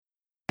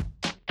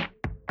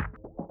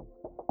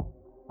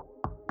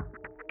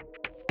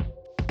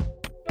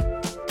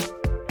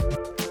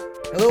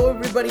Hello,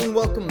 everybody, and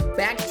welcome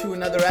back to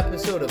another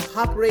episode of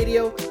Hop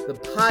Radio, the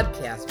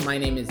podcast. My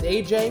name is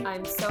AJ.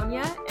 I'm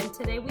Sonia, and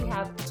today we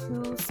have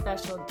two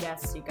special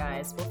guests, you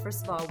guys. Well,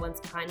 first of all, one's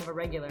kind of a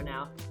regular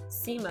now.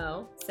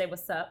 Simo, say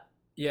what's up.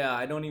 Yeah,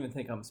 I don't even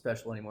think I'm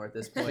special anymore at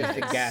this point. Just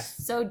a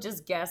guest. So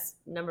just guest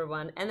number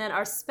one. And then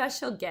our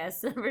special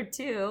guest number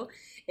two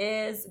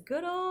is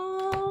good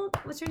old,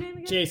 what's your name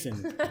again?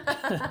 Jason.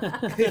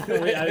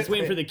 I was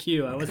waiting for the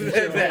cue. I wasn't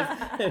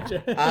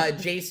sure.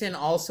 Jason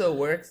also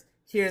works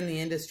here in the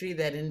industry,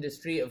 that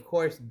industry, of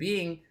course,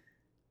 being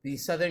the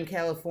Southern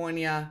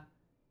California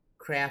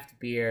craft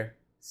beer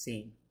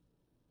scene.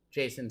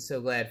 Jason,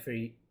 so glad for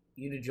you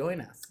to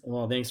join us.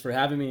 Well, thanks for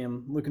having me.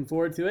 I'm looking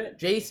forward to it.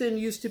 Jason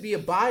used to be a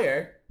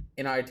buyer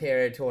in our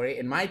territory,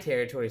 in my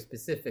territory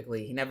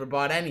specifically. He never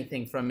bought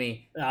anything from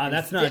me.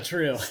 That's not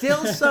true.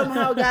 Still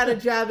somehow got a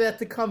job at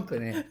the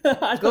company.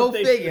 Go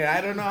figure.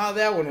 I don't know how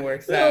that one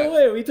works out. No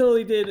way. We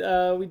totally did.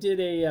 We did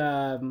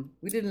an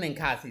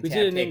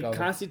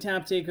Incasi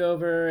Tap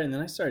takeover, and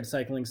then I started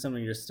cycling some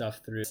of your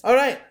stuff through. All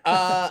right.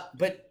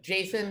 But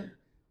Jason,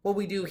 what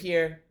we do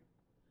here,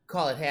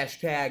 call it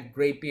hashtag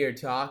Great Beer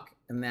Talk,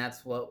 and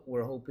that's what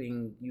we're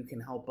hoping you can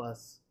help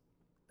us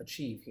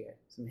achieve here.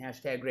 Some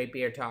hashtag Great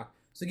Beer Talk.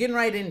 So getting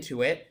right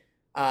into it,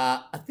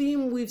 a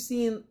theme we've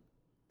seen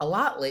a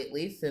lot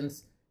lately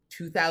since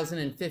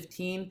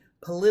 2015,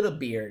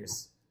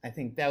 Polita-beers. I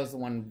think that was the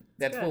one,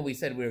 that's what we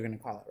said we were going to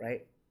call it,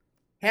 right?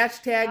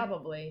 Hashtag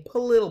Probably.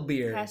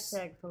 Polita-beers.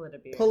 Hashtag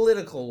Polita-beers.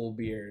 Political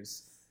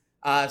beers.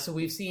 So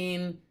we've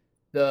seen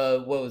it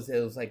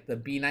was like the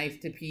Be Nice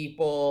to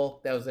People.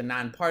 That was a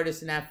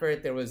nonpartisan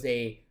effort. There was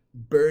a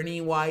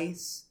Bernie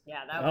Weiss.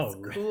 Yeah, that was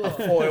cool. A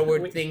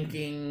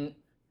forward-thinking...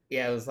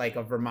 Yeah, it was like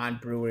a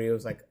Vermont brewery. It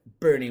was like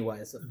Bernie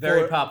Weiss.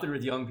 Very popular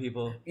with young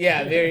people.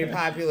 Yeah, very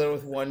popular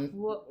with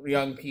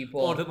young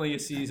people. Ultimately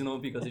seasonal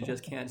because it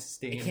just can't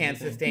sustain. It can't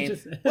sustain.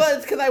 Well,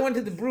 it's because I went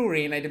to the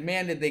brewery and I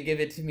demanded they give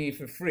it to me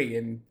for free.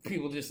 And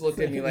people just looked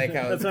at me like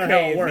I was crazy. How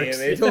it works.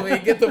 They told me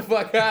to get the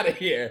fuck out of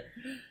here.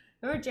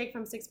 Remember Jake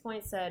from 6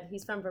 Point said,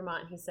 he's from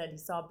Vermont. He said he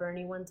saw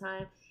Bernie one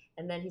time.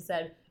 And then he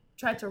said...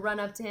 tried to run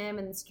up to him,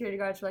 and the security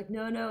guards were like,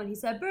 no, and he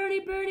said,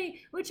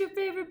 Bernie, what's your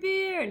favorite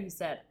beer? And he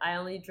said, I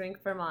only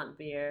drink Vermont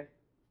beer.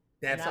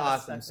 That's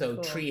awesome. So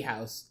cool.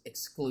 Treehouse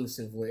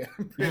exclusively,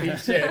 I'm pretty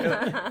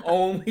sure.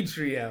 Only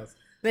Treehouse.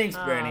 Thanks,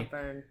 Bernie.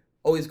 Burn.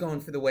 Always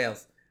going for the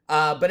whales.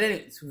 But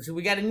anyway, so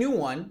we got a new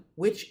one,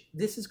 which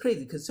this is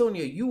crazy, because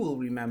Sonia, you will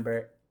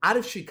remember, out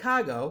of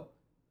Chicago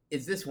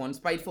is this one,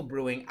 Spiteful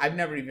Brewing. I've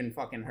never even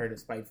fucking heard of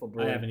Spiteful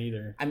Brewing. I haven't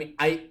either. I mean,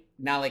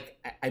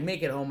 I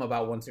make it home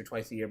about once or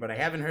twice a year, but I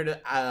haven't heard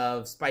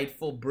of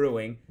Spiteful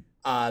Brewing.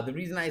 The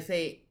reason I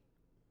say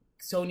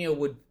Sonia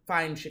would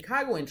find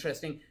Chicago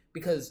interesting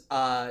because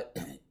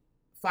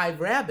Five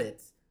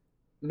Rabbits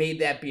made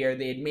that beer.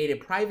 They had made a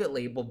private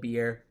label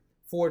beer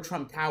for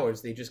Trump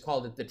Towers. They just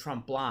called it the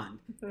Trump Blonde.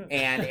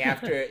 And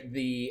after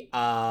the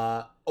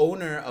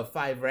owner of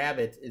Five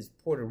Rabbits is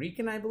Puerto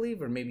Rican, I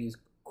believe, or maybe he's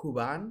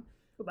Cuban.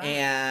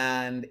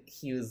 And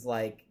he was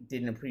like,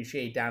 didn't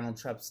appreciate Donald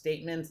Trump's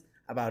statements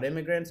about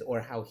immigrants or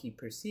how he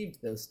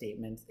perceived those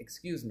statements,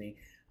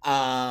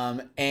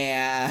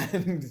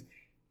 and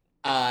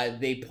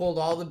they pulled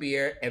all the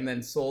beer and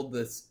then sold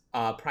this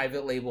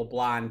private label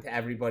blonde to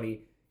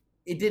everybody.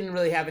 It didn't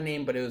really have a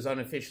name, but it was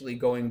unofficially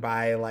going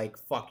by like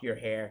 "fuck your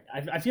hair."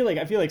 I feel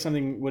like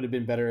something would have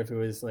been better if it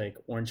was like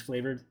orange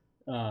flavored,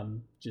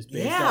 just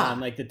based on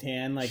like the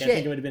tan. Like, shit. I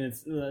think it would have been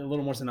a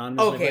little more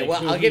synonymous. Okay, with,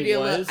 like, well, I'll give you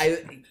a little.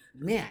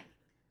 Man.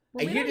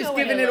 Well, you're just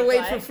giving it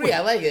away for free.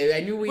 I like it. I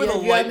knew we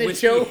had you on the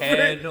show.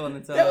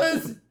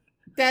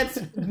 That's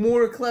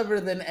more clever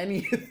than any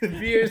of the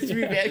beers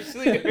we've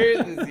actually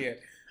heard this year.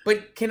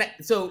 But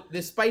so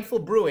the Spiteful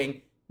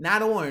Brewing,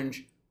 not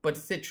orange, but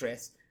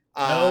citrus.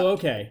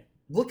 Okay.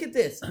 Look at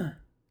this.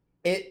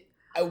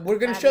 We're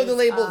going to show the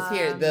labels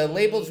here. The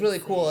label's really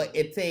cool.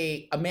 It's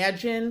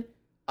imagine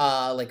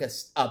like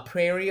a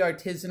prairie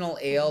artisanal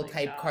ale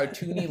type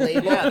cartoony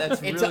label. Yeah, that's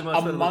really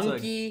much what it looks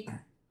monkey. Like.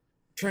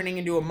 Turning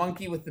into a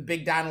monkey with the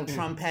big Donald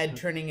Trump head,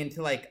 turning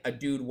into like a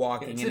dude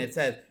walking, it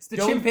says it's the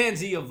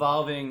chimpanzee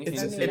evolving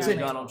into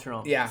Donald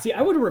Trump. Yeah. See,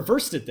 I would have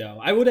reversed it though.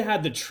 I would have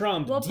had the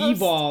Trump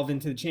devolve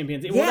into the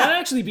chimpanzee. Yeah. Well, that'd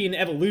actually be an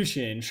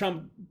evolution.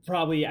 Trump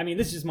probably. I mean,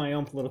 this is just my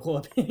own political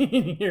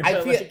opinion here.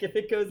 But like, if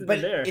it goes into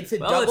there, it's a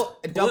double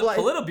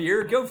Polita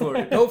beer. Go for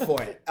it. Go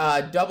for it.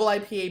 Double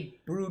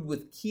IPA brewed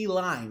with key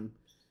lime,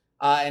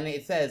 and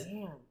it says,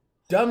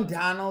 "Dumb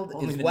Donald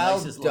is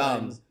well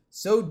dumb. Lines.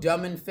 So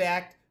dumb, in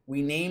fact."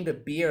 We named a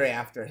beer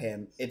after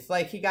him. It's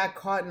like he got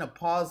caught in a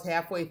pause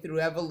halfway through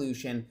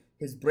evolution.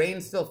 His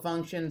brain still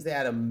functions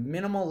at a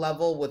minimal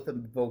level with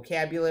the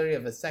vocabulary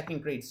of a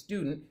second-grade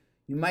student.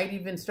 You might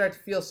even start to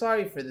feel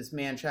sorry for this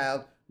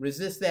man-child.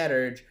 Resist that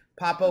urge.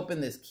 Pop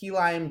open this key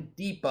lime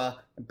Deepa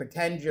and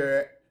pretend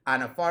you're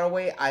on a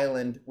faraway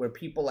island where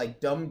people like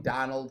Dumb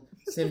Donald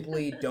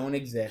simply don't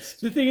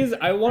exist. The thing is,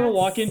 I want to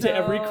walk into so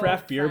every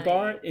craft beer funny.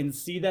 bar and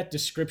see that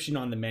description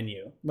on the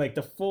menu. Like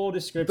the full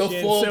description,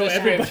 description.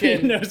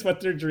 Everybody knows what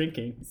they're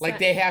drinking. Like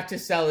they have to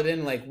sell it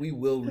in like, we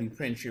will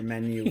reprint your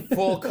menu.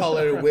 Full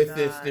color with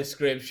this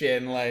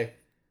description. Like,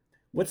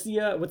 what's the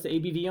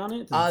ABV on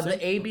it? The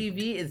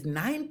ABV is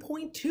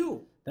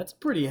 9.2. That's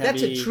pretty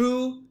heavy.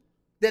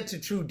 That's a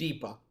true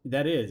DEPA.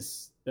 That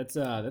is.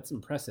 That's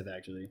impressive,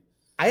 actually.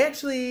 I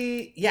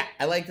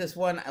like this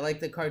one. I like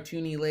the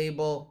cartoony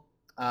label.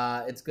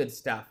 It's good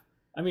stuff.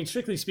 I mean,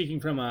 strictly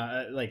speaking, from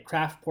a like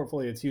craft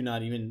portfolio too,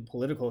 not even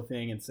political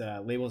thing. It's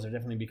labels are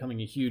definitely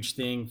becoming a huge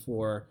thing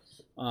for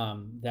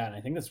that. And I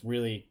think that's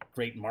really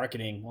great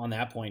marketing on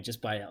that point,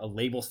 just by a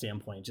label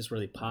standpoint. It just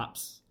really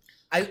pops.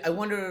 I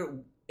wonder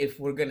if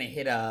we're gonna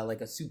hit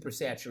a super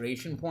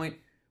saturation point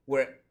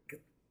where,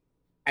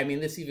 I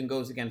mean, this even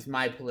goes against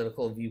my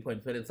political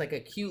viewpoint, but it's like a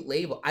cute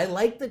label. I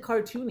like the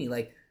cartoony.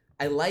 Like,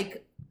 I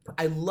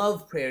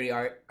love Prairie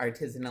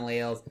Artisanal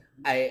Ales.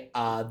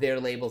 Their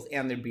labels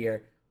and their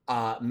beer.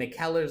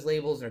 McKellar's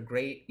labels are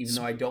great, even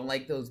though I don't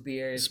like those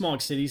beers.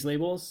 Smog City's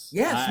labels.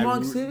 Yeah,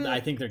 Smog City.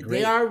 I think they're great.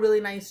 They are really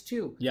nice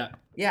too. Yeah.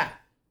 Yeah.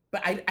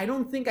 But I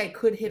don't think I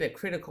could hit a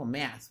critical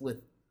mass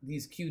with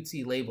these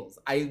cutesy labels.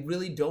 I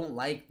really don't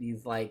like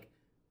these like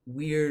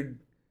weird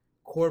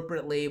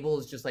corporate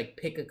labels. Just like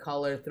pick a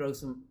color, throw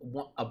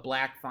a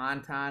black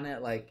font on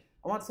it. Like,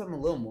 I want something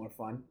a little more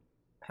fun.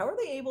 How are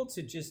they able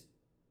to just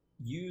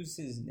use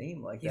his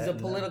name like that? He's a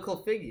political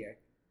figure.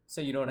 So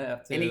you don't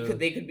have to. And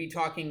they could be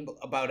talking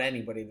about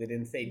anybody. They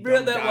didn't say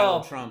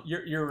Donald Trump.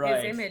 You're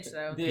right. His image,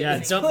 though.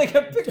 Yeah, like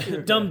a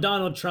picture. Dumb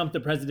Donald Trump, the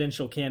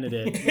presidential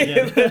candidate.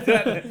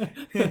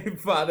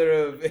 Father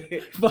of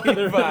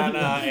Ivana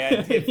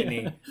and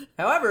Tiffany.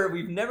 However,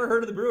 we've never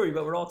heard of the brewery,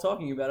 but we're all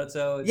talking about it.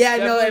 So it's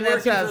and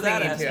that's what I was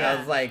thinking thinking too. I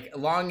was like,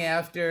 long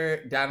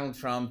after Donald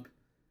Trump,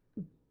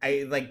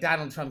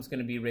 Donald Trump's going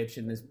to be rich,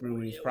 and this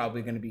brewery's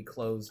probably going to be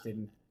closed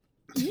in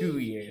 2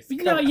 years.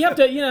 You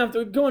have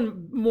to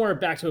going more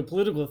back to a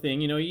political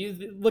thing.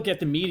 You look at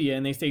the media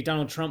and they say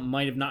Donald Trump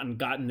might have not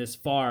gotten this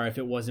far if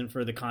it wasn't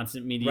for the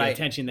constant media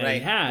attention that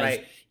he has.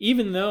 Right.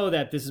 Even though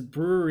that this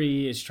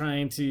brewery is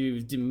trying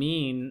to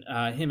demean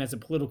him as a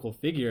political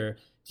figure,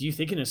 do you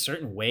think in a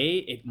certain way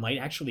it might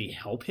actually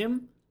help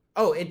him?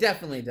 Oh, it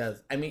definitely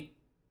does. I mean,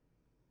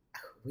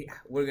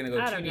 we're gonna go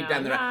too deep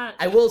down the road.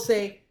 I will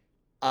say,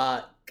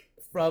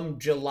 from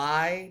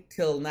July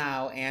till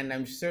now, and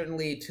I'm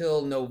certainly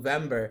till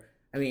November,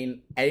 I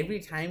mean, every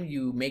time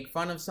you make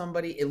fun of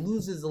somebody, it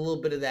loses a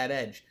little bit of that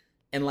edge.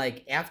 And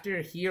like,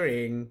 after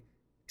hearing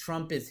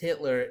Trump is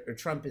Hitler or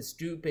Trump is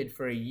stupid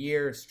for a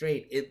year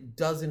straight, it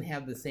doesn't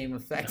have the same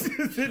effect.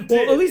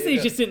 Well, at least they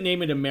just didn't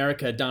name it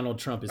America. Donald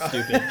Trump is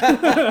stupid.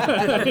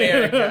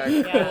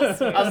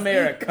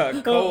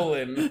 America,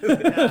 colon.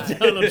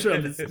 Donald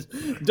Trump is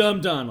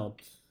dumb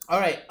Donald. All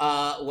right.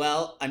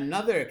 Well,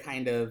 another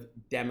kind of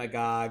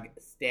demagogue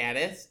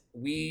status.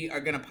 We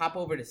are going to pop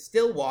over to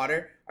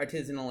Stillwater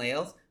Artisanal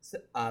Ales.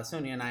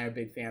 Sonia and I are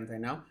big fans, I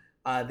know.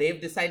 They've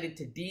decided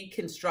to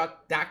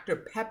deconstruct Dr.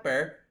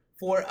 Pepper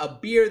for a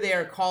beer they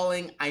are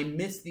calling I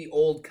Miss the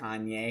Old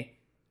Kanye.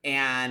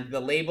 And the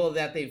label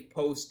that they've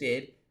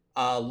posted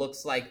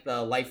looks like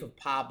the Life of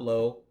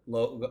Pablo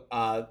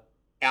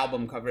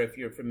album cover, if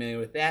you're familiar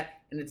with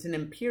that. And it's an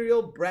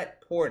Imperial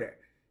Brett Porter.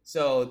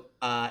 So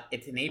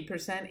it's an 8%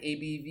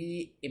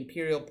 ABV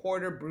Imperial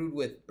Porter brewed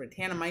with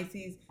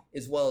Brettanomyces,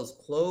 as well as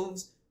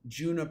cloves,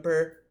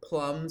 juniper,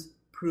 plums,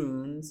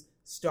 prunes,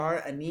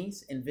 star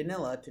anise, and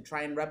vanilla to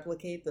try and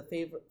replicate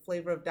the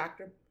flavor of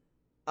Dr.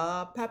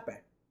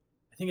 Pepper.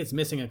 I think it's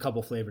missing a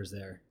couple flavors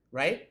there.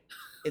 Right?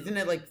 Isn't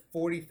it like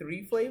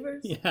 43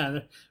 flavors? Yeah,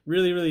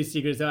 really, really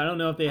secret. So I don't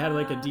know if they had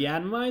like a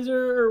deatomizer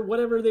or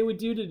whatever they would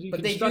do to deconstruct it.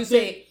 But they do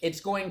say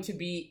it's going to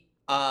be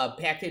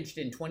packaged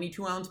in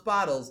 22-ounce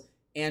bottles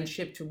and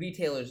shipped to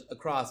retailers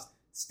across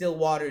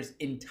Stillwater's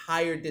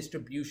entire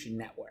distribution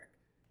network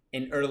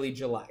in early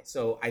July.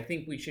 So I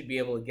think we should be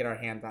able to get our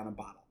hands on a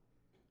bottle.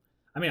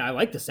 I mean, I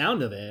like the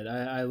sound of it.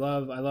 I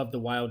love the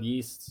wild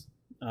yeast,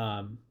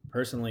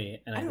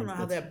 personally. And I don't know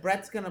how that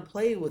Brett's gonna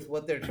play with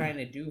what they're trying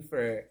to do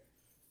for.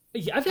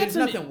 Yeah, there's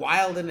nothing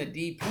wild in a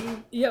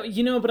DP.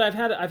 Yeah, but I've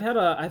had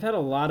a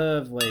lot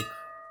of like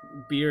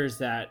beers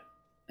that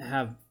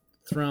have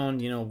thrown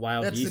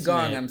wild That's yeast.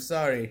 That's the gong. I'm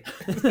sorry.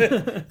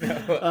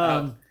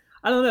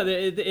 I don't know.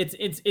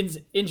 It's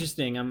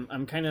interesting.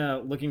 I'm kind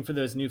of looking for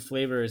those new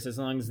flavors as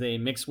long as they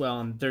mix well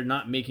and they're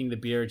not making the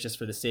beer just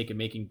for the sake of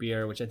making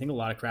beer, which I think a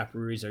lot of craft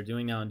breweries are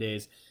doing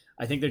nowadays.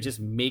 I think they're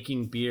just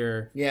making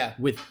beer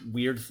with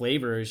weird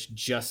flavors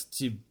just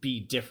to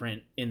be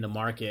different in the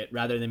market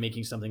rather than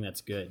making something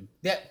that's good.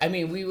 Yeah, I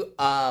mean, we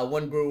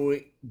one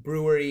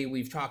brewery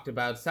we've talked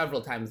about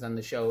several times on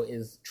the show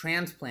is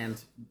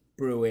Transplant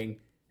Brewing.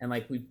 And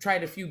like, we've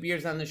tried a few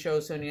beers on the show.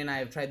 Sonia and I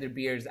have tried their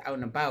beers out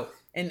and about.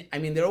 And I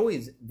mean, they're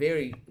always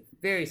very,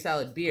 very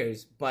solid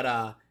beers.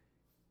 But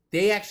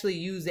they actually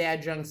use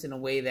adjuncts in a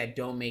way that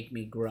don't make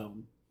me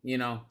groan.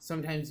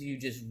 Sometimes you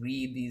just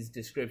read these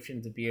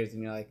descriptions of beers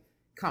and you're like,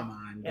 come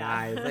on,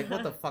 guys. Like,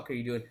 what the fuck are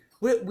you doing?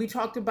 We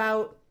talked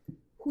about,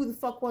 who the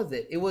fuck was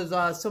it? It was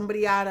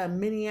somebody out of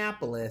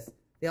Minneapolis.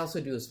 They also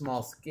do a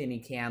small skinny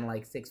can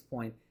like 6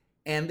 Point.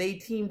 And they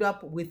teamed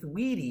up with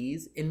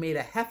Wheaties and made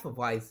a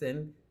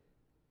Hefeweizen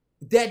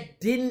that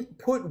didn't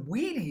put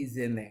Wheaties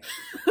in there.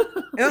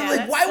 And I'm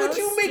like, why would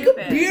you make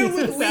a beer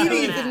with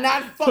Wheaties and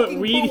not fucking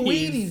put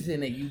Wheaties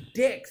in it, you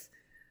dicks?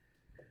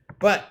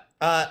 But,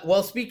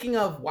 well, speaking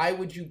of why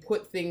would you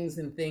put things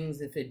in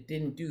things if it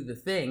didn't do the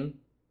thing,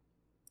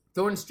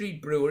 Thorn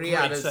Street Brewery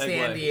out of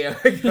San Diego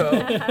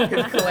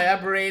has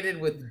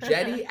collaborated with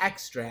Jetty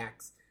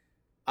Extracts.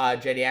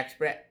 Jetty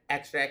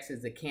Extracts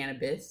is a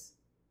cannabis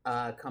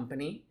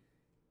company,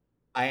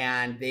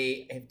 and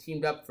they have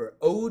teamed up for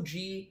OG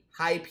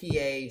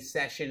IPA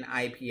Session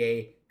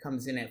IPA.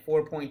 Comes in at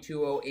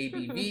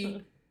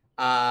 4.20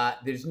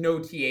 ABV. There's no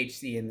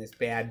THC in this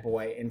bad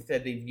boy.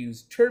 Instead, they've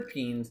used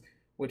terpenes,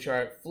 which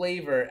are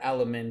flavor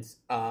elements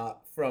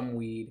from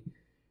weed,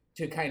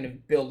 to kind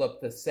of build up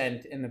the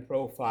scent and the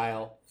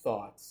profile.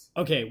 Thoughts?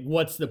 Okay,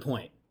 what's the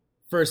point?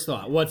 First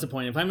thought, what's the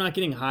point? If I'm not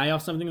getting high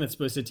off something that's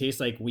supposed to taste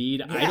like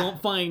weed, I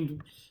don't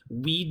find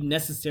weed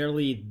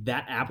necessarily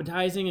that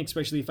appetizing,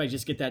 especially if I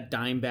just get that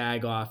dime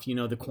bag off,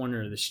 the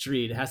corner of the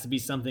street. It has to be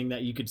something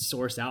that you could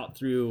source out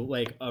through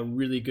like a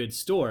really good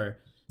store.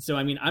 So,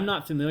 I mean, I'm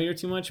not familiar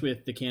too much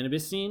with the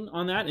cannabis scene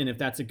on that, and if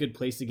that's a good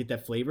place to get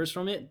that flavors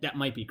from it, that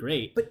might be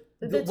great. But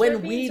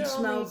when weed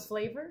smells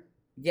flavor?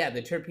 Yeah,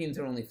 the terpenes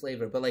are only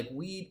flavor, but like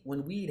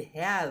when weed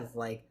has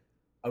like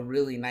a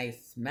really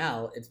nice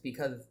smell, it's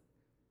because,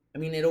 I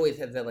mean, it always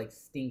has that like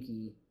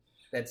stinky,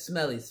 that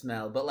smelly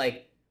smell. But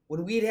like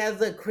when weed has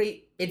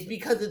it's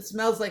because it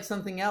smells like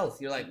something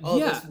else. You're like, oh,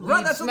 this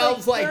weed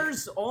smells like.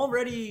 There's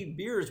already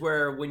beers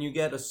where when you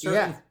get a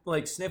certain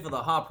like sniff of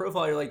the hop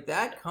profile, you're like,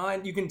 that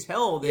kind. You can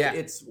tell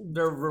that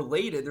they're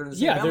related. They're in the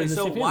same family.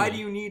 So why do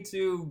you need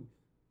to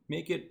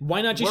make it?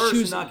 Why not just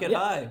choose? And not get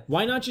high?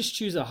 Why not just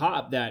choose a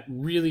hop that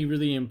really,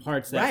 really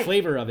imparts that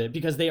flavor of it?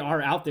 Because they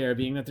are out there,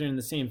 being that they're in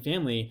the same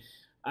family.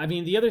 I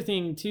mean, the other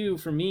thing too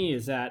for me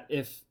is that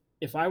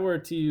if I were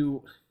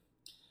to,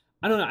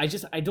 I don't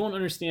know, I don't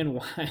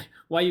understand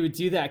why you would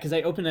do that, because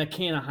I open a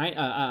can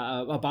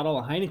of a bottle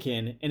of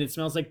Heineken and it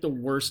smells like the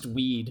worst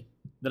weed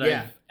that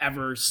I've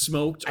ever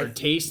smoked or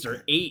tasted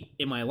or ate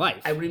in my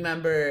life. I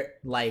remember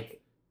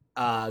like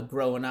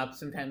growing up,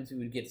 sometimes we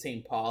would get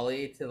St.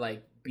 Pauli to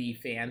like be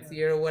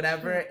fancy or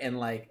whatever, and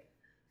like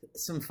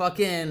some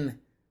fucking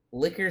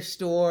liquor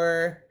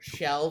store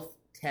shelf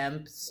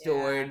temp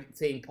stored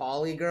St.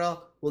 Pauli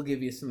girl will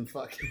give you some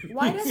fucking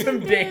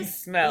big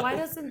smell. Why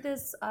doesn't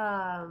this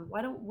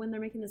when they're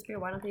making this beer,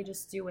 why don't they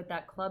just do what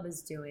that club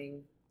is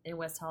doing in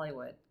West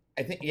Hollywood?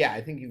 I think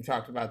you've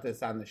talked about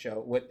this on the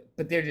show.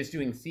 But they're just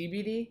doing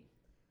CBD?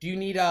 Do you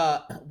need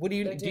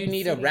do you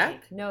need a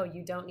rec? No,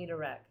 you don't need a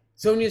rec.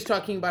 Sonia's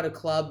talking about a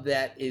club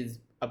that is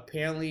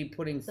apparently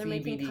putting they're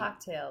CBD. Making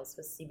cocktails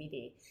with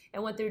CBD.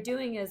 And what they're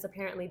doing is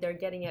apparently they're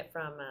getting it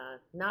from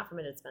not from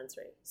a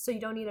dispensary. So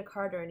you don't need a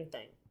card or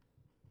anything.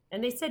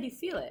 And they said you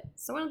feel it.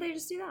 So why don't they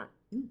just do that?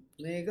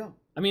 There you go.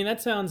 I mean,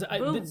 that sounds...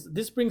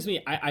 this brings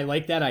me... I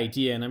like that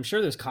idea, and I'm sure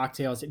there's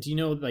cocktails. Do you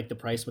know like the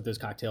price what those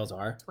cocktails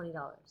are? $20.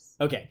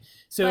 Okay.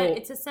 So... But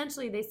it's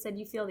essentially, they said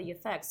you feel the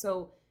effect.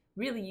 So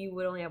really, you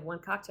would only have one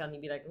cocktail, and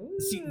you'd be like, ooh.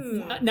 See,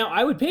 now,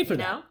 I would pay for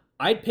that. Know?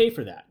 I'd pay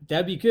for that.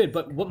 That'd be good.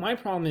 But what my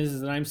problem is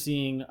that I'm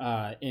seeing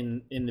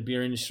in the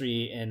beer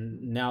industry,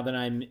 and now that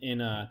I'm in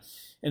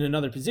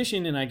another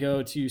position, and I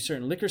go to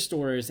certain liquor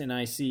stores, and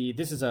I see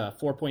this is a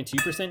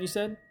 4.2%. You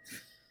said.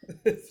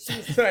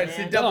 Sorry, it's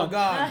a double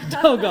gone.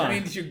 Double gone. That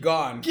means you're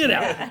gone. Get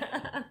out.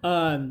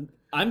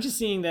 I'm just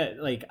seeing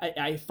that like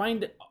I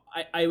find.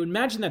 I would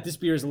imagine that this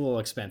beer is a little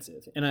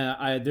expensive,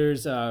 and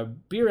there's a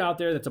beer out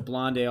there that's a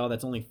blonde ale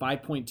that's only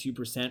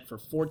 5.2% for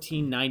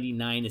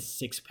 $14.99 a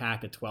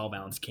 6-pack of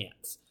 12-ounce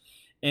cans,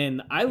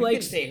 and I you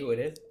can say who it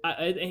is.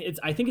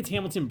 I think it's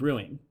Hamilton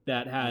Brewing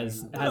that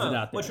has it out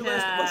there. What's your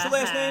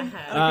last name?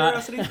 Out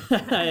of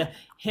curiosity.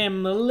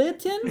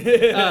 Hamilton.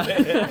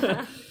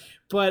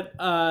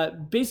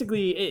 But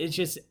basically, it's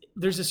just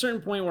there's a certain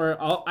point where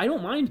I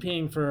don't mind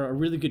paying for a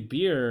really good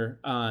beer,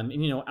 and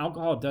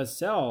alcohol does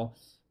sell.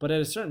 But at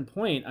a certain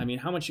point, I mean,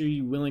 how much are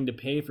you willing to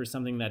pay for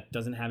something that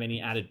doesn't have any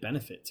added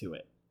benefit to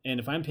it? And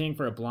if I'm paying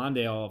for a blonde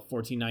ale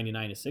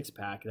 $14.99 a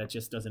 6-pack, that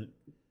just doesn't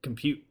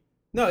compute.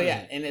 No,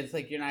 yeah, and it's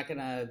like you're not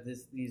gonna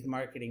these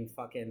marketing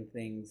fucking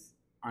things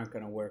aren't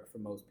gonna work for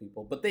most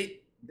people, but they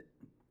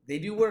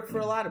do work for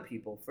a lot of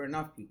people, for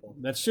enough people.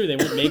 That's true. They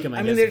wouldn't make them.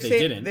 I guess if they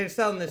didn't. They're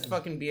selling this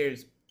fucking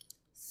beers,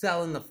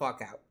 selling the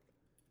fuck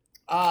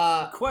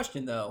out.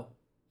 Question though,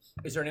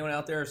 is there anyone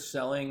out there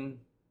selling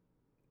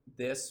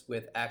this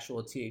with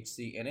actual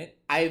THC in it?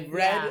 I've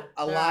read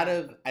a lot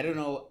of, I don't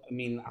know, I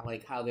mean,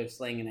 like how they're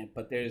slinging it,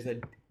 but there's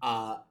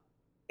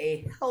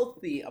a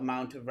healthy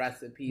amount of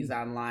recipes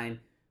online,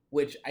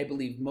 which I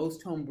believe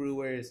most home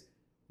brewers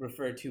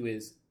refer to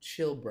as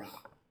chill bra.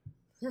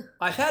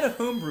 I've had a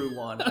homebrew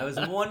one. I was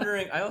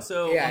wondering, I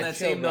also, on that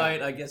same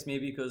night, I guess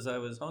maybe because I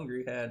was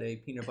hungry, had a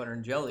peanut butter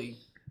and jelly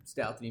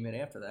stout that he made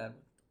after that.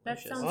 That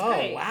sounds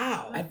great. Oh,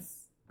 wow.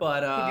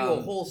 But could do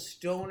a whole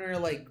stoner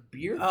like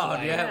beer. Oh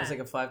yeah, it was like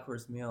a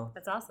 5-course meal.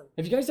 That's awesome.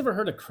 Have you guys ever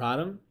heard of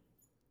kratom?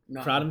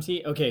 No. Kratom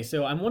tea? Okay,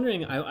 so I'm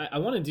wondering, I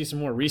want to do some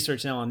more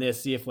research now on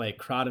this, see if like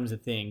kratom's a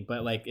thing,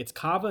 but like it's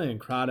kava and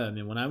kratom,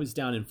 and when I was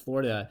down in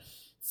Florida,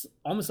 it's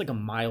almost like a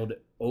mild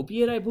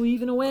opiate, I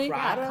believe, in a way.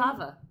 Yeah,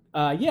 kava.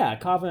 Yeah,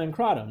 kava and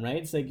kratom, right?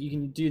 It's like you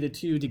can do the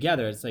two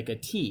together. It's like a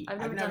tea. I've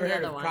never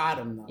heard done the of other kratom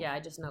one. though. Yeah, I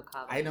just know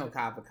kava. I know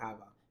kava.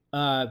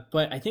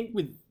 But I think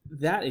with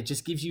that, it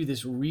just gives you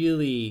this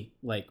really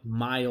like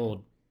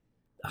mild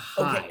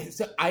high. Okay,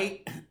 so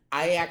I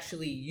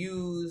actually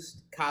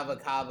used kava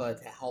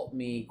to help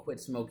me quit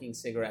smoking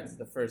cigarettes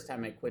the first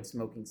time I quit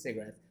smoking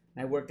cigarettes.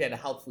 And I worked at a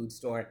health food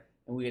store,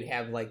 and we would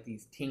have like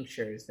these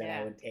tinctures that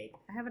I would take.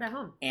 I have it at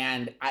home.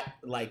 And I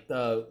like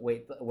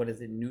what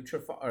is it,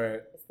 Nutrifarm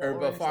or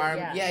Orange,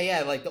 Herbafarm?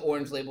 Yeah, like the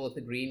orange label with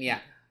the green, yeah.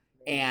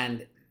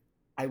 And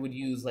I would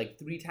use like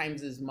 3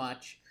 times as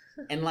much,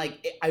 and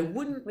like I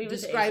wouldn't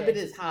describe it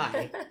as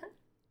high.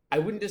 I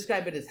wouldn't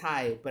describe it as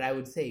high, but I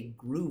would say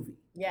groovy.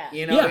 Yeah.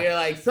 You know, you're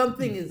like,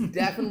 something is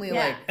definitely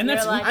like... And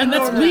that's like,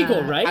 that's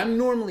legal, right? I'm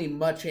normally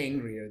much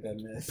angrier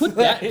than this. Put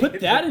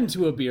that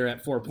into a beer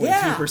at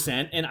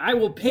 4.2%, and I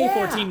will pay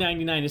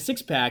 $14.99 a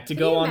 6-pack to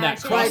go on that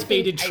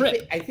cross-faded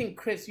trip. I think,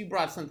 Chris, you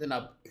brought something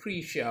up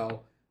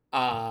pre-show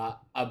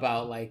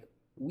about, like,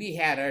 we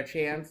had our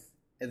chance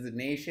as a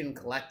nation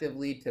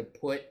collectively to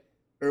put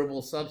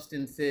herbal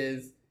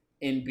substances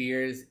in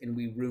beers, and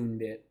we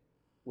ruined it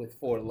with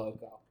Four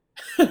Loko.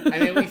 I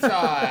mean, we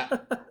saw...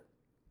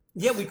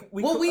 Yeah,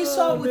 we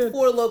saw with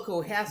Four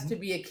Loko has to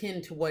be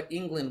akin to what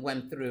England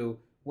went through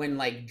when,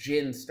 like,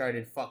 gin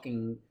started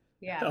fucking...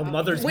 Yeah. Oh,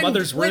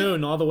 mother's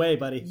ruin all the way,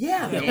 buddy.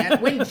 Yeah, man.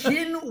 When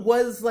gin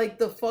was, like,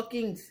 the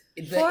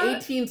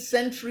 18th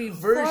century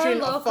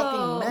version of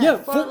fucking meth. Yeah,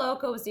 Four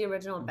Loko was the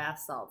original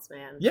bath salts,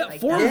 man. Yeah, like,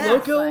 Four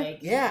Loko... Like,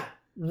 yeah.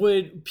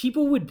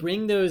 People would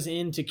bring those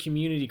into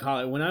community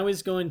college. When I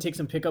was going to take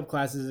some pickup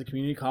classes at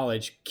community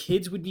college,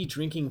 kids would be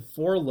drinking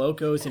Four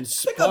Locos and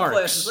Sparks. Pickup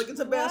classes, like it's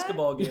a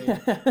basketball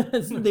game.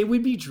 So they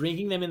would be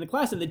drinking them in the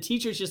class, and the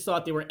teachers just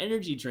thought they were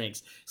energy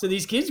drinks. So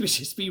these kids would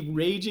just be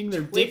raging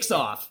their dicks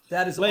off.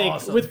 That is like,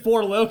 awesome. With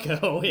Four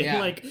Loko in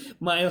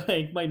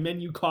my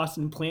menu cost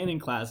and planning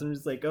class. I'm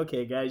just like,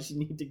 okay, guys, you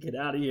need to get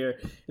out of here.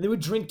 And they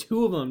would drink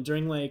 2 of them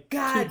during like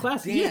 2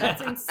 classes. Damn. Yeah,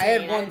 that's insane. I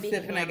had one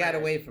sip and I got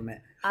away from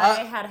it.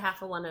 I had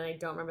half of one and I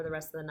don't remember the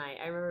rest of the night.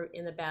 I remember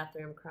in the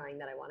bathroom crying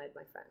that I wanted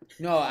my friend.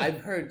 No, I've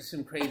heard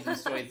some crazy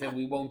stories that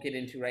we won't get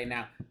into right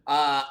now.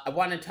 I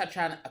want to touch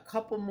on a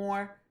couple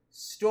more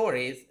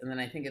stories, and then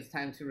I think it's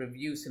time to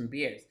review some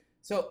beers.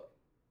 So,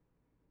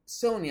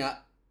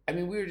 Sonia, I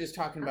mean, we were just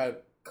talking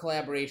about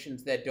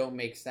collaborations that don't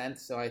make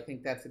sense, so I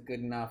think that's a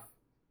good enough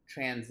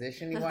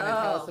transition. You want to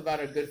tell us about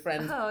our good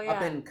friends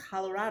up in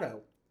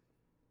Colorado?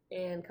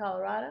 In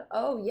Colorado?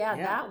 Oh, yeah,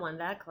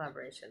 that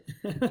collaboration.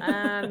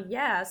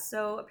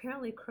 So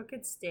apparently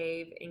Crooked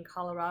Stave in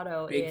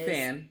Colorado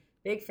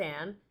Big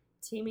fan,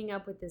 teaming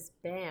up with this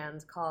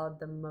band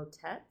called the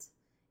Motet,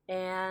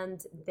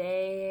 and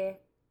I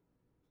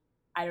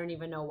don't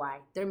even know why.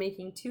 They're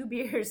making 2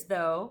 beers,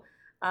 though,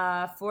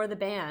 for the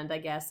band, I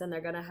guess, and they're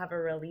going to have a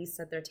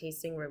release at their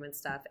tasting room and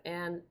stuff,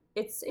 and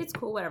it's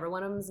cool, whatever.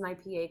 One of them is an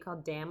IPA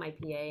called Damn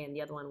IPA, and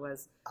the other one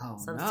was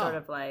sort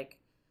of like...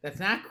 That's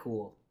not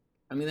cool.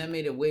 I mean, that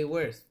made it way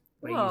worse.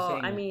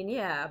 Well, I mean,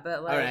 yeah,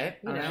 but like,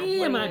 all right.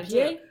 Yeah, my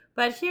PA.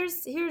 But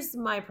here's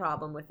my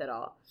problem with it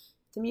all.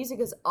 The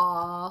music is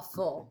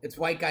awful. It's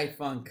white guy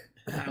funk.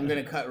 I'm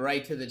gonna cut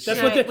right to the chase.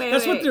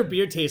 That's what their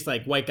beer tastes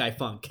like. White guy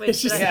funk. Wait,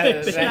 it's just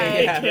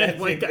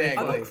white guy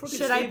funk.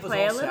 Should I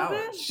play a little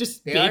bit? It's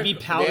just baby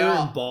powder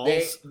and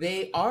balls.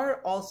 They are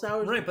all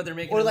sours, right? But they're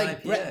making or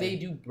like an IPA. they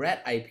do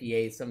Brett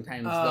IPAs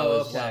sometimes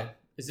though as well.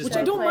 Which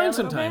I don't mind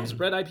sometimes.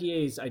 Bread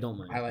IPAs, I don't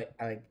mind. I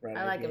like bread.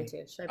 I like them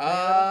too. Should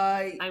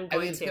I play I'm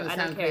going to. I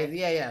don't care. Crazy.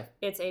 Yeah.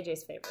 It's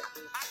AJ's favorite.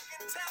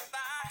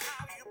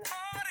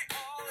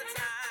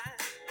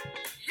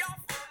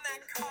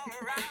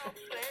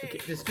 Okay,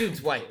 this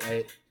dude's white,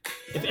 right?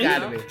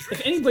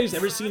 If anybody's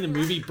ever seen the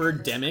movie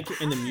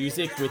Birdemic and the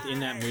music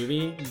within that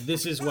movie,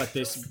 this is what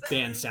this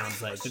band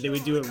sounds like. That they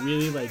would do a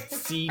really like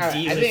CD.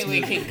 Right, I think we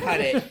can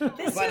cut it.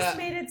 This just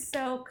made it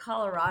so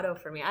Colorado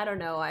for me. I don't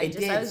know. I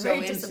was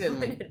very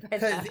disappointed by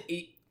that.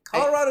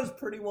 Colorado's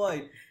pretty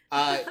white.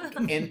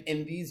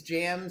 In these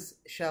jams,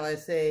 shall I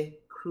say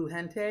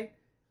crujiente?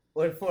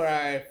 Or for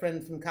our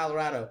friends from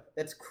Colorado,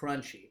 that's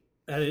crunchy.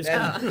 That is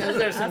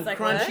Those are some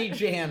crunchy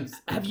jams.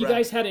 Have you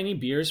guys had any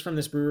beers from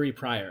this brewery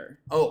prior?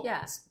 Oh,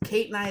 yes.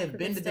 Kate and I have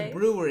been to the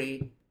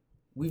brewery.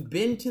 We've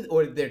been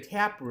to their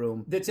tap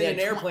room. That's in an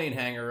airplane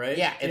hangar, right?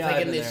 Yeah, it's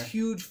like in this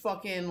huge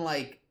fucking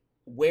like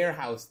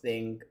warehouse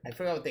thing. I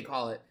forgot what they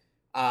call it.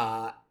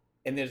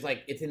 And there's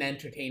like it's an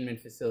entertainment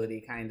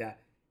facility kinda.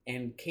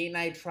 And Kate and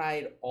I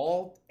tried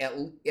at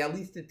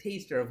least a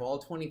taster of all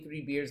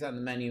 23 beers on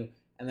the menu,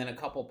 and then a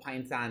couple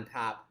pints on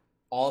top,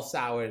 all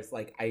sours.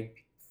 Like I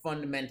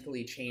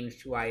fundamentally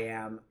changed who I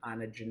am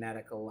on a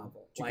genetical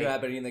level. Did you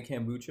grab any of the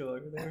kombucha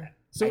over there?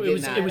 So it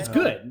was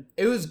good.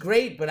 It was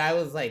great, but I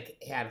was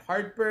like had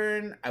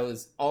heartburn.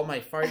 All my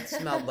farts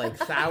smelled like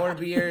sour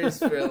beers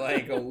for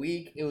like a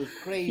week. It was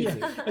crazy.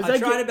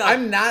 Yeah.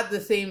 I'm not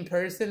the same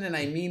person, and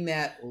I mean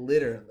that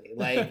literally.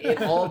 Like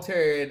it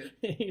altered.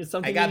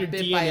 I got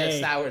bit by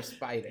a sour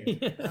spider.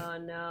 Oh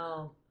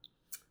no.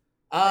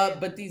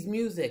 But these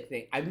music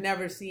thing, I've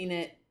never seen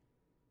it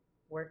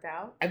work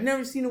out. I've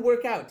never seen it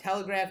work out.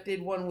 Telegraph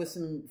did one with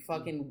some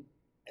fucking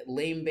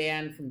lame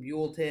band from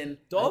Buellton.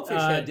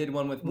 Dogfish Head did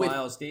one with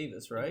Miles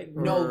Davis, right?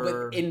 No,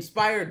 but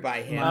inspired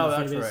by him. Oh,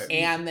 that's right.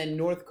 And then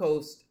North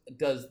Coast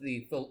does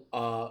the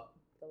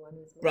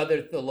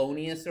Brother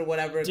Thelonious or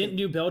whatever. Didn't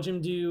New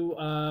Belgium do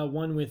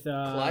one with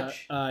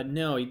Clutch?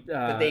 No,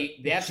 but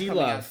that's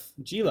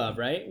G-Love,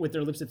 right? With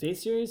their Lips of Faith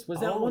series? Was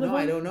that one of them?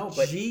 I don't know,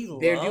 but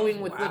they're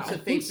doing with Lips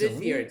of Faith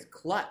this year. It's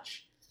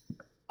Clutch.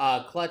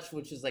 Clutch,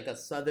 which is like a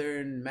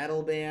southern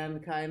metal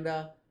band,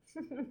 kinda.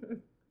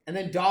 And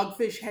then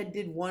Dogfish Head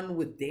did one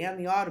with Dan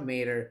the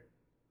Automator.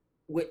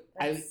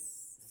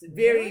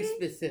 Very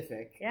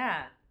specific.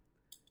 Yeah.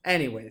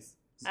 Anyways.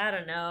 I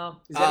don't know.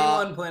 Is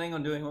anyone planning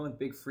on doing one with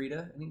Big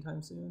Frida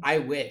anytime soon? I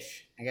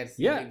wish. I got to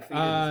see Big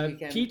Frida this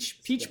weekend.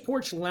 Peach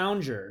Porch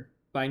Lounger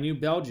by New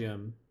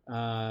Belgium.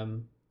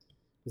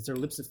 It's their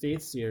Lips of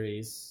Faith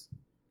series.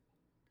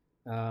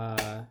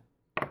 And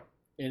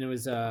it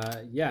was,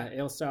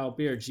 ale style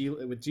beer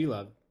with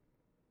G-Love.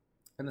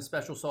 And the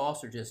special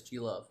sauce or just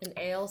G-Love? An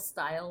ale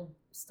style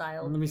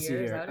Let me see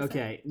here.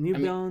 Okay,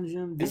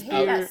 Belgium. I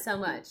hate that so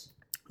much.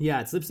 Yeah,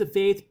 it's Lips of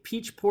Faith,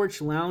 Peach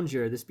Porch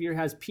Lounger. This beer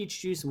has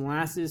peach juice,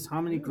 molasses,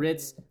 hominy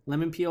grits,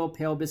 lemon peel,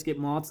 pale biscuit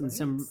malts, and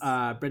some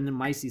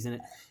Brettanomyces in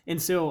it. And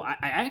so I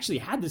actually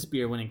had this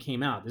beer when it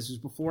came out. This was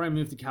before I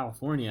moved to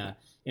California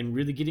and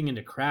really getting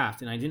into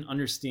craft. And I didn't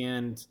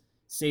understand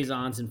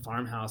saisons and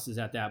farmhouses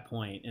at that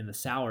point and the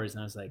sours.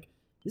 And I was like,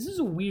 this is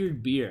a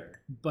weird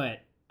beer, but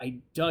I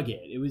dug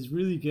it. It was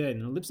really good.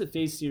 And the Lips of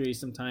Faith series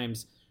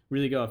sometimes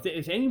really go.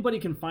 If anybody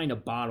can find a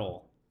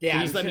bottle,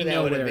 please let me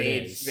know where it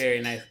is. Very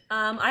nice.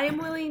 I am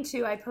willing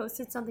to. I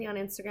posted something on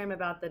Instagram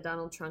about the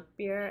Donald Trump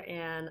beer,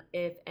 and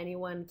if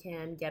anyone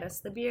can get us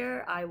the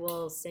beer, I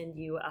will send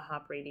you a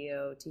Hop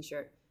Radio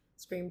t-shirt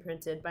screen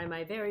printed by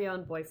my very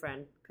own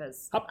boyfriend,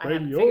 because I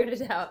haven't figured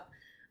it out.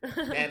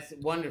 That's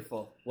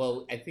wonderful.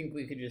 Well, I think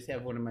we could just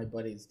have one of my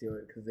buddies do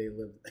it because they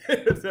live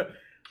there.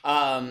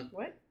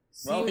 What?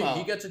 Well,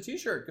 he gets a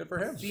t-shirt. Good for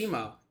him.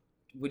 Simo,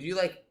 would you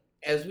like,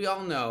 as we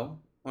all know,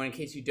 or in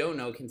case you don't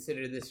know,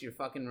 consider this your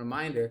fucking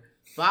reminder,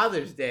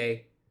 Father's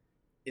Day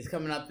is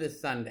coming up this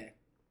Sunday.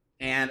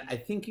 And I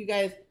think you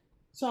guys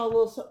saw a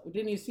little,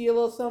 didn't you see a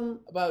little something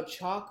about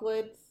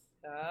chocolates?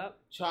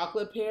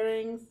 Chocolate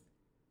pairings? Do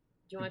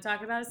you want to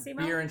talk about it, Simo?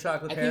 Beer and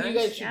chocolate pairings? I think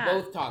you guys should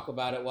both talk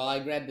about it while I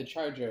grab the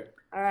charger.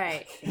 All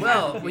right.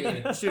 Well,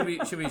 should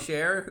we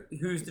share?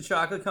 Who's the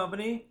chocolate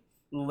company?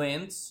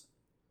 Lindt.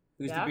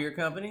 Who's the beer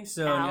company?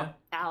 Sonia.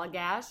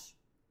 Allagash,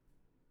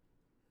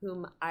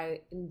 whom I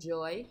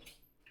enjoy.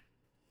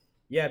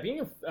 Yeah,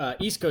 being an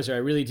East Coaster, I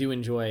really do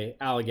enjoy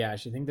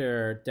Allagash. I think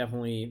they're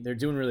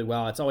doing really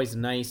well. It's always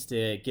nice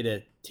to get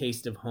a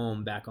taste of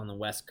home back on the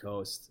West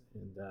Coast.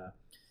 And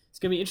it's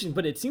going to be interesting,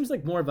 but it seems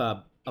like more of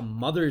a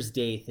Mother's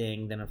Day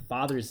thing than a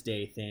Father's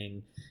Day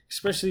thing,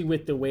 especially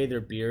with the way their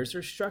beers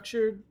are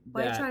structured.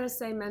 What, are you trying to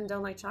say men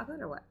don't like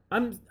chocolate or what?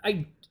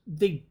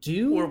 They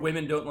do. Or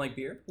women don't like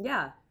beer?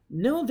 Yeah.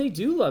 No, they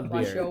do love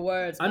beer. Watch your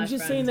words, I'm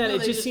just saying that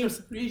it just seems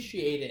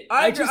appreciate it.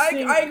 I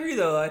agree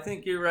though. I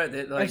think you're right.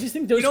 That, I just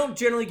think you don't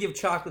generally give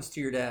chocolates to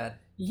your dad.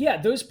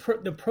 Yeah,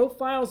 the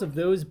profiles of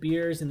those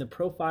beers and the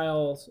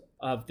profiles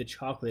of the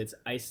chocolates,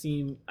 I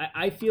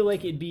feel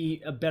like it'd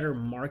be a better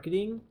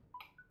marketing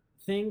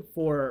thing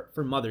for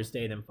Mother's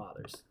Day than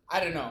Father's. I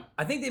don't know.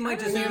 I think they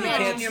might just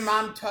imagine your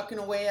mom tucking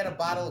away at a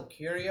bottle of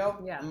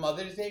Curio. Yeah.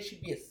 Mother's Day,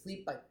 she'd be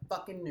asleep by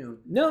fucking noon.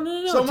 No.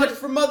 So much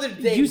for Mother's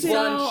Day. Use it,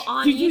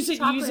 brunch. use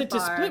it to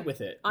split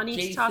with it. On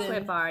each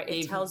chocolate bar,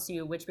 it tells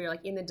you which beer.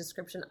 Like in the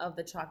description of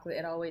the chocolate,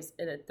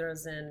 it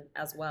throws in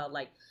as well.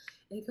 Like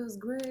it goes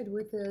great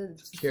with the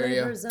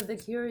flavors of the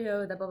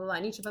Curio. Blah blah blah.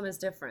 And each of them is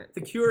different.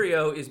 The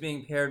Curio is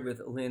being paired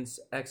with Lindt's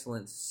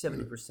excellent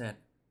 70%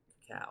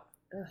 cacao.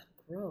 Ugh,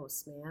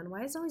 gross, man.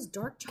 Why is it always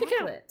dark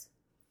chocolate?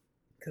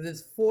 Because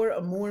it's for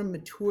a more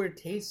mature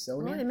taste,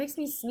 Sonia. Well, it makes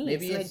me sneeze.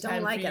 Maybe I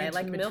don't like it. I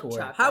like milk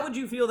chocolate. How would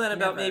you feel then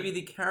about maybe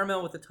the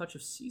caramel with a touch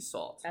of sea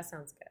salt? That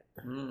sounds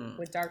good.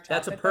 With dark chocolate.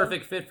 That's a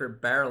perfect fit for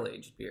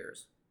barrel-aged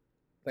beers.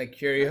 Like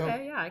Curio?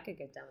 Okay, yeah, I could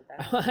get down with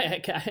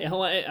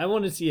that. I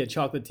want to see a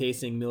chocolate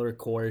tasting Miller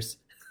Coors.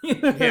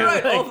 Yeah,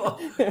 right.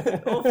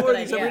 All four of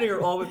these I'm reading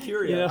are all with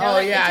Curio. Yeah. Oh,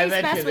 yeah, it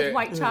tastes best with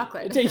white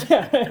chocolate.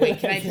 Wait,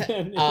 can I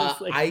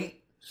tell?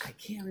 I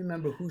can't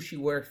remember who she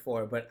worked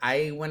for, but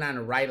I went on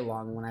a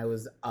ride-along when I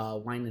was a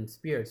wine and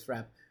spirits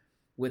rep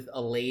with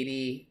a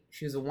lady.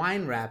 She was a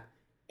wine rep,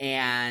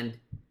 and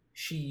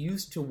she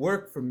used to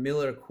work for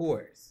Miller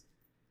Coors.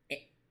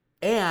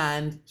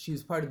 And she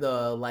was part of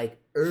the,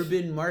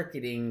 urban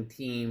marketing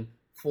team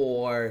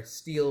for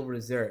Steel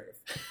Reserve.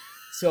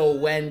 So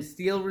when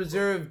Steel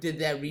Reserve did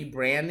that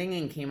rebranding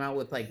and came out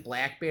with like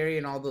blackberry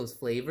and all those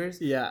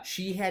flavors,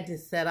 she had to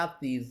set up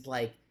these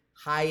like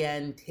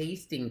high-end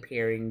tasting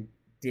pairing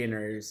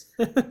dinners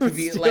to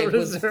be like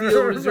with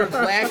Steel Reserve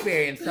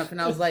blackberry and stuff.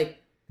 And I was like,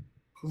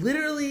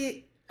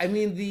 literally, I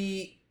mean,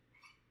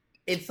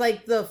 it's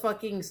like the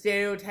fucking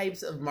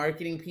stereotypes of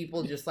marketing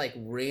people just like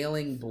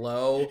railing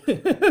blow.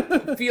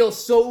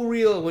 Feels so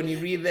real when you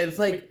read that. It's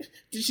like,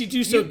 did she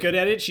do so good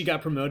at it? She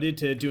got promoted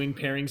to doing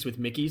pairings with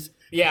Mickeys.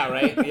 Yeah,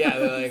 right. Yeah,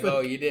 they're like,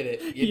 oh, you did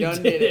it. You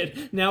done did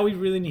it. Now we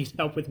really need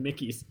help with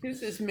Mickeys. Here's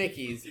this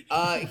Mickey's.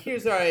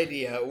 Here's our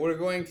idea. We're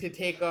going to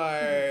take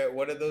our,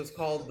 what are those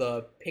called?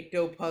 The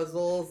Picto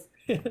puzzles.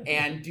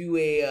 And do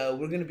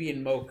we're gonna be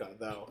in Mocha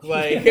though.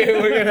 Like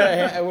we're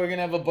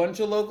gonna have a bunch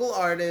of local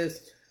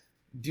artists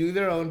do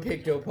their own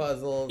Picto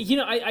puzzles. You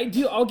know,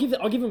 I'll give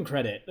them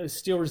credit.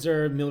 Steel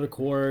Reserve, Miller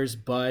Coors,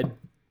 Bud,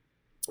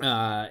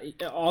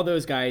 all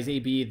those guys,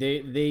 AB,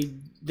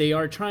 they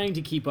are trying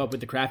to keep up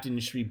with the craft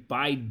industry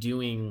by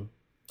doing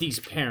these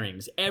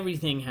pairings.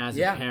 Everything has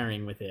a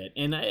pairing with it,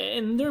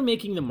 and they're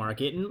making the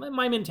market. And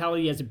my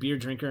mentality as a beer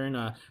drinker and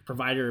a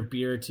provider of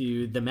beer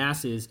to the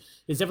masses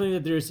is definitely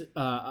that there's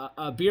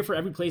a beer for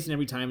every place and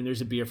every time, and there's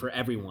a beer for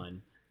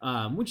everyone,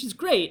 which is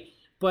great.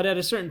 But at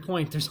a certain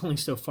point, there's only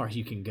so far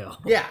you can go.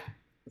 Yeah.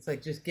 It's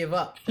like, just give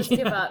up. Just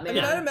give up, man. I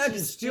mean, I'd imagine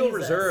Steel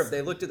Reserve,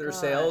 they looked at their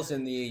sales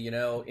in the,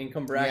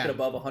 income bracket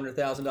above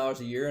 $100,000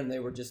 a year, and they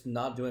were just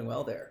not doing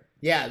well there.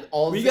 Yeah.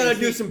 We got to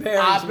do some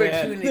pairings,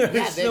 man.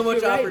 There's so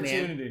much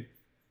opportunity. Man.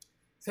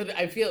 So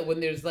I feel when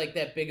there's like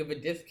that big of a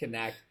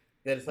disconnect,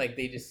 that it's like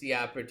they just see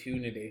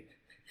opportunity.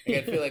 Like,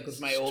 I feel like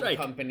with my old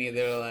company,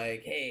 they're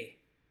like, hey,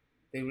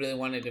 they really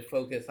wanted to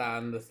focus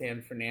on the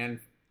San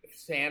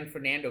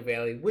Fernando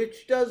Valley,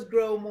 which does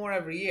grow more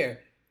every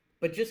year.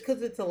 But just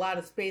because it's a lot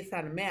of space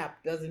on a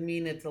map doesn't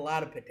mean it's a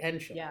lot of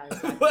potential. Yeah,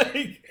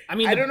 exactly.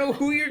 I don't know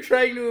who you're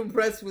trying to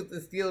impress with the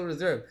Steel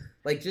Reserve.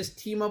 Like, just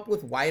team up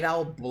with White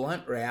Owl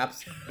Blunt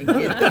Wraps and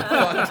get the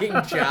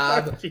fucking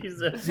job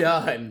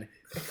done.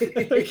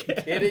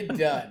 Get it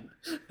done.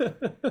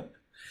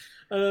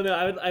 I don't know.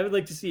 I would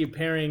like to see a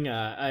pairing.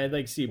 I'd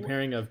like to see a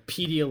pairing of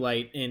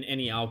Pedialyte in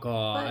any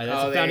alcohol.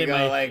 That's found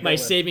it my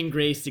saving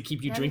grace to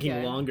keep you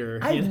drinking longer.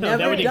 I've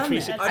never done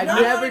it. I've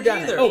never done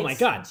it. Oh my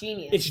god,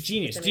 genius! It's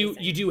genius.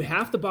 You do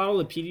half the bottle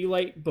of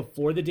Pedialyte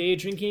before the day of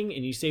drinking,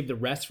 and you save the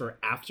rest for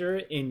after,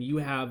 and you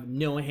have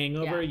no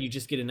hangover. You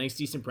just get a nice,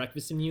 decent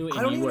breakfast in you, and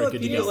I don't you even are know what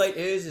good to go. Pedialyte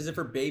is. Is it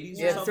for babies?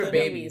 Yeah, it's for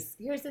babies.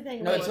 Here's the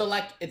thing. No,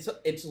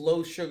 it's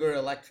low sugar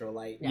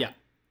electrolyte. Yeah.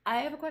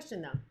 I have a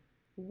question though.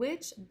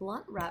 Which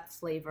blunt wrap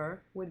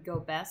flavor would go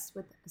best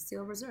with a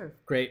Steel Reserve?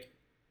 Great.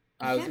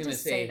 I was going to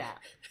say that.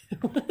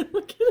 I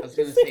was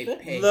going to say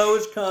peach.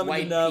 Lowest common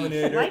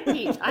denominator. White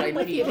peach. I'm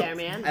with you there,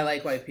 man. I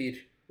like white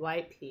peach.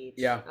 White peach.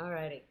 Yeah.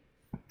 Alrighty.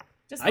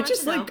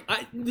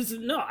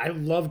 I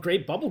love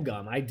grape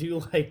bubblegum. I do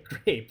like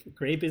grape.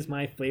 Grape is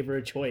my flavor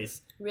of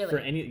choice.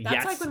 Really?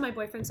 That's like when my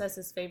boyfriend says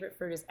his favorite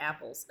fruit is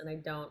apples, and I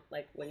don't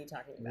like, what are you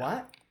talking about?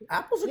 What?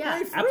 Apples are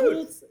great fruit.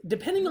 Apples,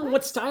 depending on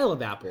what style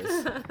of apples.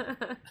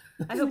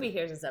 I hope he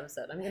hears this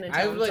episode. I'm going to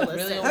tell him to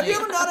listen. Have you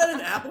ever not had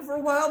an apple for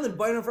a while and then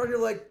bite in front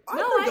you're like, I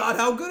forgot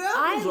how good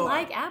apples are.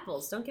 I like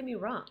apples. Don't get me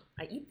wrong.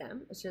 I eat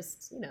them. It's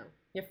just,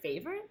 your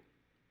favorite?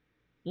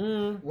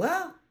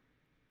 Well,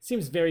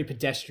 seems very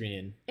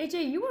pedestrian.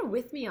 AJ, you were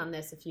with me on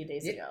this a few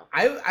days ago.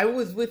 I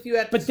was with you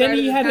at the But then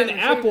he had an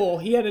apple.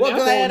 He had an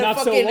apple not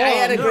so long. I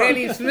had a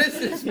Granny Smith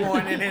this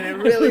morning, and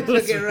it really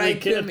took it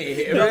right to me.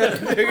 It really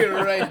took it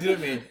right to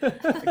me.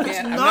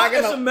 It's not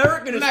as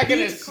American as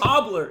peach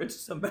cobbler. It's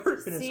as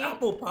American as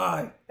apple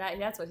pie.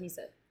 That's what he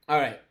said. All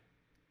right.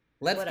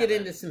 Let's get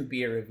into some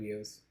beer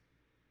reviews.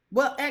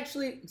 Well,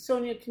 actually,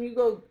 Sonia, can you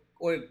go,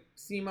 or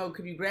Simo,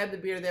 could you grab the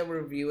beer that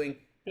we're reviewing?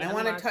 I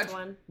want to touch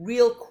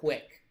real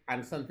quick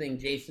on something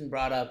Jason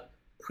brought up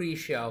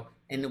pre-show,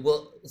 and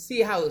we'll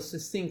see how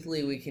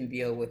succinctly we can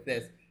deal with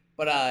this.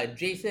 But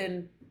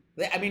Jason,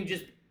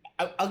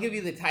 I'll give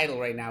you the title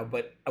right now,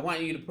 but I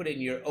want you to put it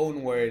in your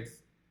own words.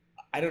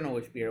 I don't know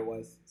which beer it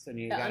was, so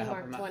you gotta help him out.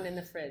 The unmarked one in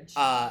the fridge.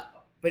 But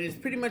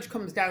it pretty much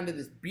comes down to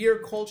this beer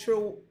culture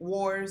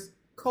wars,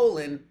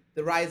 the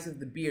rise of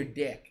the beer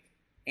dick.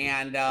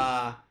 And,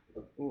 the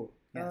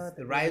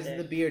rise of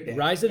the beer dick.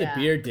 Rise of the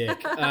beer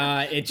dick.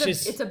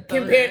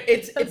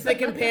 It's the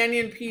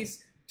companion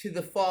piece to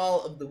the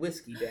fall of the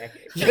whiskey dick.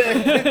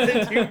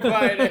 It's a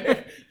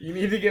two-parter. You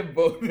need to get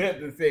both at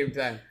the same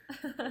time.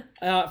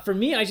 For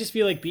me, I just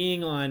feel like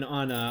being on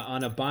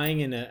a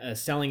buying and a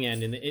selling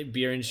end in the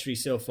beer industry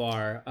so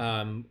far.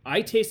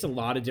 I taste a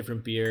lot of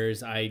different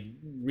beers. I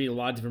read a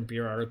lot of different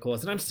beer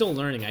articles, and I'm still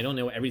learning. I don't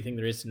know everything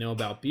there is to know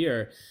about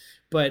beer,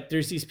 but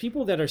there's these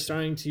people that are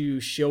starting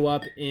to show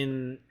up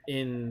in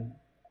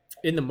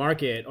the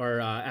market or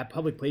at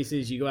public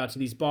places. You go out to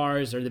these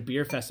bars or the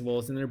beer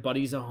festivals, and their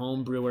buddy's a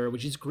home brewer,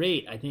 which is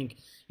great. I think,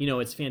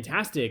 it's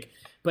fantastic.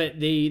 But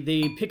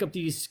they pick up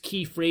these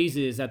key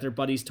phrases that their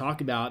buddies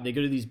talk about. They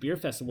go to these beer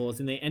festivals,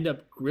 and they end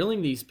up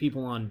grilling these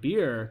people on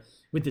beer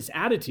with this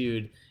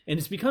attitude. And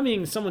it's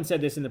becoming, someone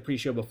said this in the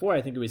pre-show before,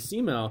 I think it was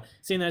Simo,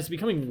 saying that it's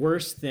becoming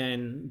worse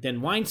than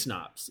wine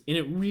snobs. And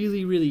it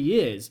really, really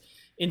is.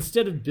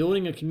 Instead of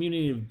building a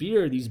community of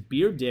beer, these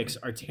beer dicks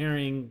are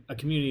tearing a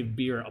community of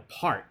beer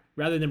apart.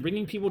 Rather than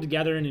bringing people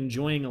together and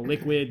enjoying a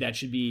liquid that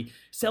should be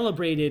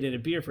celebrated and a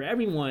beer for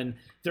everyone,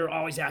 they're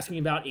always asking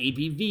about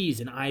ABVs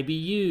and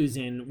IBUs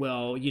and,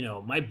 well, you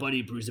know, my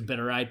buddy brews a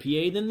better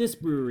IPA than this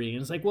brewery.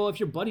 And it's like, well,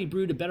 if your buddy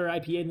brewed a better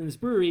IPA than this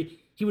brewery,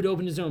 he would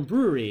open his own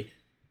brewery.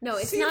 No,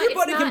 it's See, not.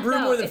 everybody it's can brew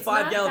not, more than it's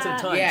 5 not gallons at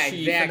a that- time, Yeah, chief,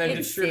 exactly. and then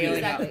It's distribute it.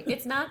 Exactly.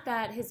 It's not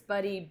that his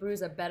buddy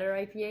brews a better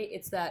IPA.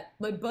 It's that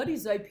my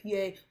buddy's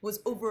IPA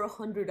was over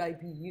 100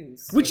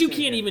 IBUs. Which you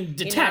can't even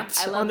detect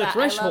I love on the that,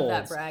 threshold. I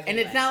love that bragging. And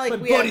it's not like My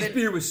we buddy's haven't.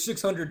 beer was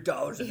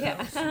 $600 a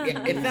Yeah.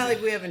 It's not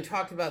like we haven't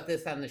talked about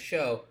this on the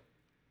show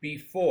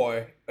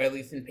before, or at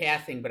least in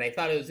passing. But I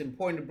thought it was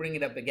important to bring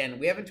it up again.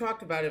 We haven't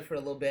talked about it for a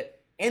little bit,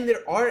 and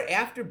there are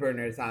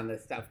afterburners on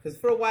this stuff because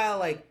for a while,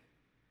 like,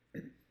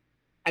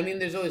 I mean,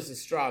 there's always a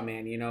straw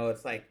man. You know,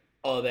 it's like,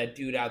 oh, that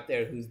dude out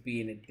there who's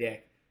being a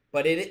dick.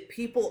 But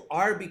people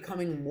are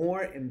becoming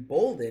more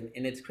emboldened,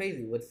 and it's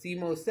crazy. What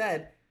Simo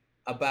said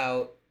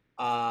about,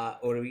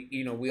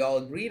 we all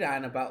agreed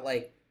on about,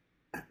 like,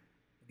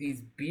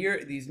 these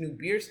new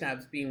beer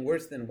snobs being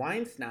worse than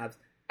wine snobs.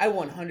 I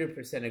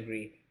 100%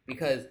 agree,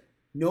 because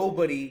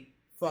nobody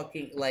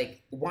fucking,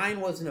 like,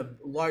 wine wasn't a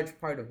large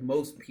part of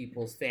most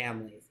people's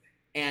families,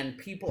 and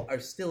people are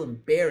still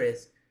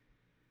embarrassed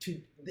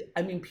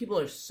people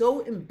are so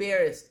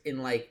embarrassed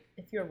in, like,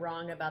 If you're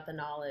wrong about the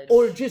knowledge.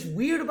 or just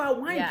weird about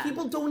wine. Yeah.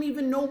 People don't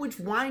even know which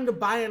wine to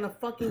buy on a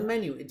fucking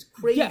menu. It's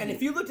crazy. Yeah, And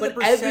if you look at But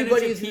the percentage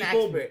everybody's of an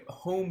people expert.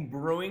 home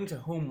brewing to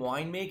home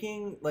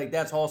winemaking, like,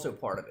 that's also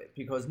part of it,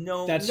 because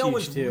no That's huge,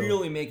 one's too.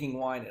 really making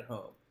wine at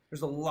home.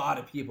 There's a lot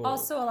of people.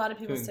 Also, a lot of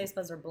people's doing- taste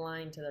buds are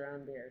blind to their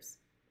own beers.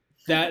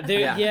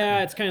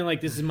 Yeah, it's kind of like,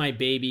 this is my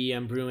baby,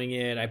 I'm brewing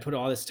it, I put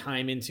all this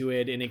time into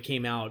it, and it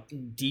came out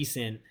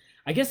decent.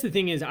 I guess the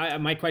thing is,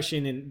 my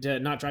question, and to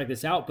not drag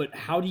this out, but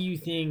how do you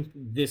think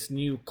this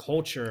new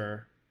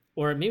culture,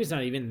 or maybe it's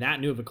not even that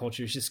new of a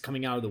culture, it's just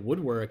coming out of the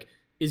woodwork,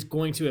 is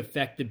going to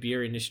affect the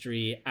beer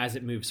industry as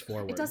it moves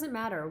forward? It doesn't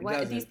matter.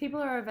 doesn't. These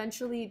people are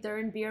they're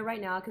in beer right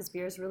now because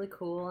beer is really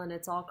cool and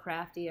it's all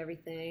crafty,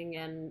 everything.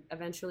 And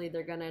eventually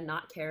they're going to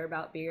not care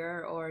about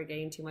beer or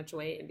gain too much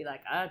weight and be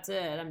like, that's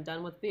it, I'm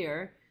done with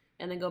beer.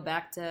 And then go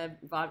back to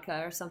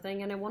vodka or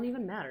something, and it won't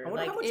even matter. I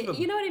wonder how much of a-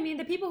 you know what I mean?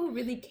 The people who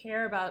really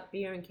care about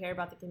beer and care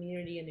about the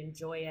community and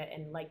enjoy it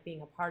and like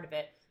being a part of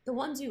it, the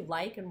ones you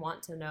like and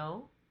want to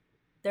know,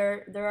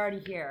 they're already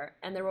here,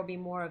 and there will be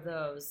more of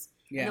those.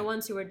 Yeah. And the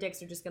ones who are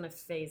dicks are just going to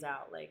phase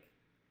out. Like,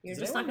 you're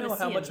Does just not anyone going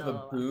to know see how much it of in a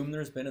the- boom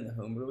there's been in the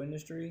homebrew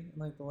industry in,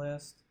 like, the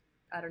last...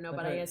 I don't know,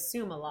 but Okay. I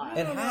assume a lot.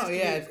 It I don't has know. to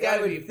Yeah, be- it's got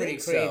to I be would pretty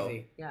think so.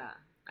 crazy. Yeah,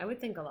 I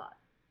would think a lot.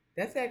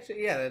 That's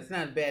actually, that's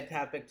not a bad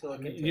topic to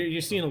look into. You're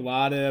seeing a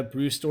lot of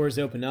brew stores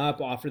open up,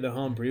 offer the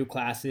home brew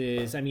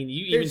classes. I mean,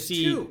 you even There's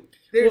see... two.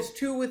 There's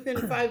two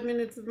within 5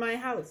 minutes of my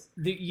house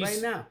right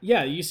now.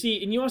 Yeah, you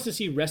see, and you also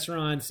see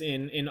restaurants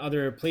in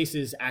other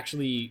places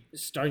actually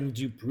starting to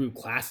do brew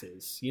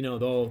classes. You know,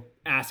 they'll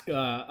ask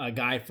a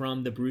guy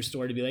from the brew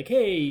store to be like,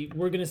 hey,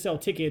 we're going to sell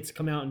tickets,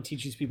 come out and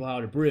teach these people how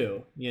to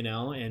brew, you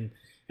know? And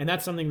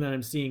that's something that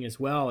I'm seeing as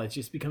well. It's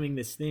just becoming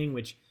this thing,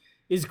 which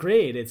is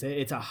great.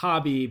 It's a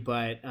hobby,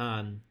 but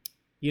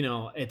you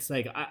know, it's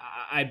like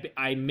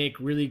I make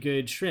really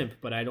good shrimp,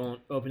 but I don't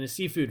open a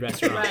seafood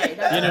restaurant. Right. You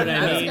know what I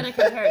I was mean? going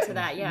to compare it to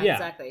that. Yeah, Yeah.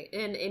 exactly.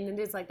 And it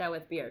is like that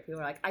with beer. People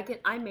are like,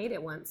 I made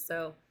it once,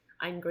 so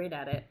I'm great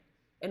at it.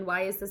 And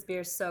why is this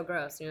beer so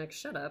gross? And you're like,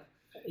 shut up.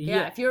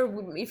 Yeah. If you're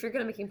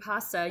good at making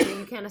pasta,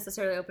 you can't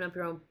necessarily open up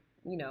your own,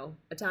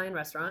 Italian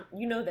restaurant.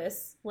 You know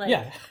this. Like,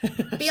 Yeah.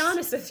 be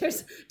honest with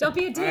yourself. Don't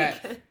be a dick.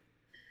 All right.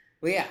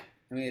 Well, yeah.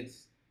 I mean,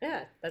 it's...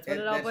 Yeah, that's what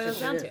it all that's boils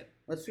just what down it to. is.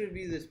 Let's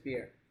review this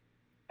beer.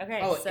 Okay,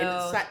 Oh, so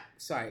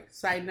and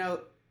side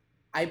note,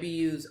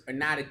 IBUs are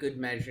not a good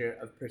measure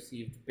of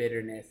perceived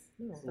bitterness.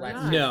 they're Let's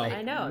not. just, No. like,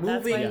 I know. That's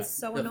why moving it's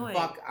so the annoying.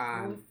 fuck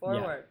on. Move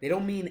forward. They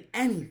don't mean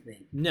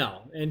anything.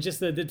 No, and just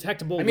the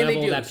detectable I mean,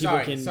 level they do. that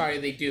people Sorry,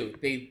 they do.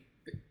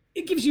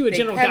 it gives you a They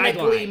general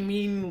chemically guideline.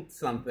 mean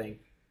something.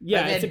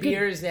 Yeah, I've it's had a good,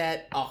 beers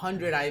at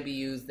 100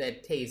 IBUs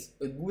that taste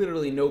with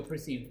literally no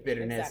perceived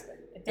bitterness, Exactly.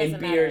 It doesn't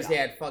and matter beers at all.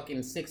 at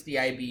fucking 60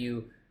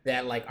 IBU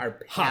that like are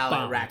Hot palate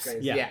bombs.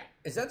 wreckers. Yeah. Yeah.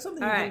 Is that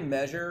something All you right. can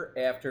measure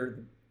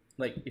after,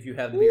 like, if you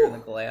have the beer in the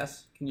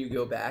glass? Can you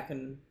go back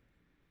and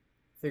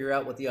figure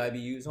out what the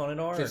IBUs on it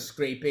are? Just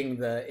scraping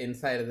the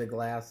inside of the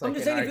glass. Like I'm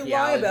just an saying, if you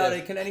lie about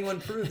archaeologist. it, can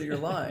anyone prove that you're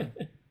lying?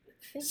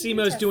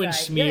 Simo's doing Test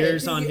that.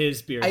 smears Yeah, on you-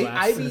 his beer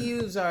glass.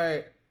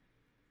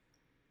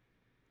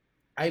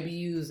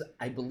 IBUs,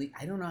 I believe,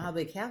 I don't know how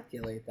they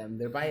calculate them.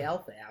 They're by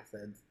alpha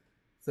acids.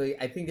 So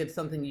I think it's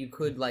something you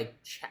could, like,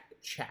 check.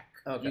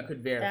 Okay. You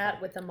could verify.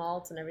 That with the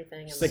malt and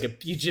everything. It's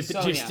like you just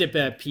Sonia. dip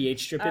a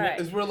pH strip in All it. right.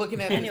 Because we're looking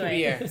at this Anyway,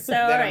 beer so,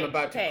 that I'm alright,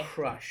 about okay. to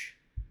crush.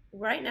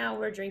 Right now,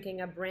 we're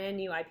drinking a brand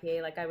new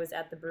IPA. Like I was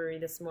at the brewery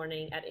this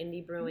morning at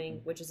Indie Brewing,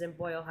 which is in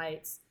Boyle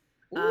Heights,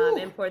 Ooh.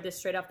 and poured this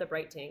straight off the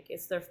Bright Tank.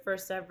 It's their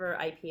first ever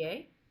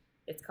IPA,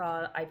 It's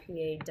called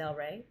IPA Del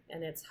Rey,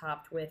 and it's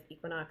hopped with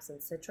Equinox and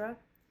Citra,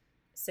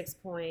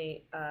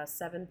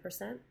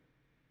 6.7%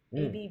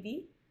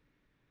 ABV,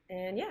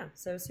 and yeah,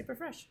 so super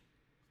fresh.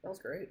 Smells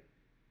great.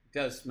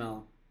 Does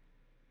smell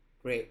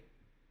great.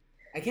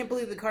 I can't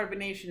believe the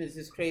carbonation is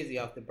this crazy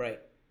off the Bright.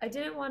 I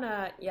didn't want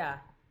to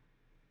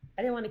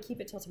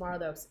keep it till tomorrow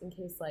though, in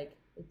case like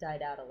it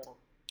died out a little.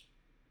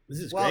 This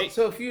is great.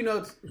 So a few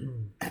notes,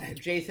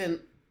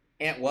 Jason,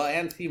 and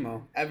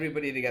Simo,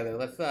 everybody together.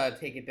 Let's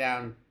take it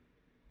down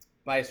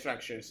by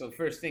structure. So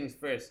first things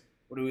first,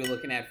 what are we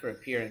looking at for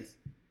appearance?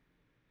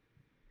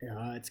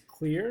 It's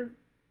clear.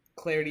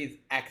 Clarity is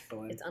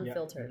excellent. It's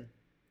unfiltered. Yep.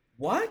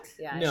 What?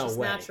 Yeah, no it's just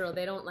way. natural.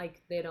 There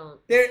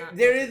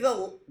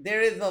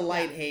is a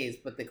light haze,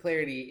 but the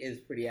clarity is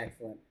pretty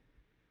excellent.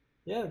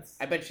 Yeah,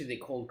 I bet you they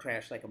cold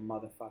crash like a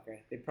motherfucker.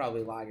 They'd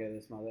probably lager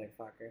this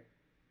motherfucker.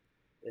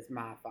 This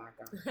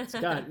motherfucker. it's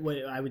got what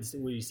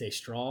would you say,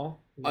 straw?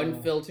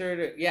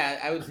 Unfiltered? Yeah,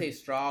 I would say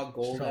straw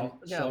golden.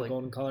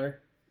 Golden color.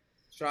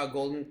 Straw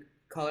golden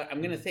color.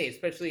 I'm gonna say, I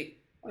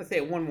want to say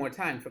it one more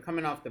time, for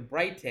coming off the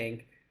Bright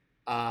tank,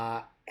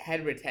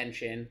 head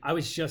retention. I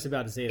was just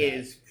about to say that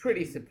is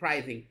pretty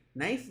surprising.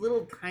 Nice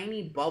little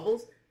tiny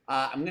bubbles.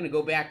 I'm gonna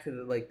go back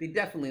to they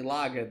definitely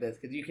lager this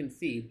because you can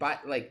see,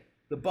 but like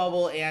the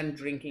bubble and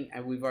drinking,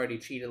 and we've already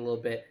cheated a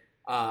little bit.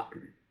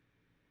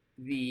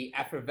 The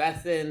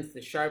effervescence,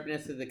 the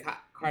sharpness of the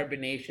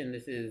carbonation.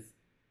 The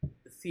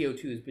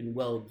CO2 has been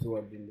well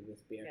absorbed into this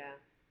beer.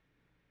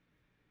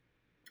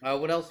 Yeah.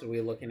 What else are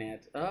we looking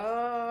at?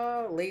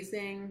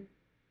 Lacing.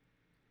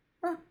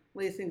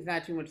 Lacing's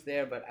not too much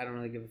there, but I don't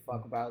really give a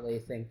fuck about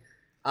lacing.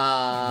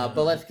 But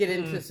let's get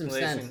into some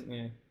scents.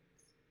 Yeah.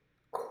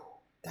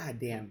 God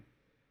damn.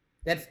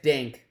 That's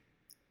dank.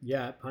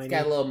 Yeah, piney. It's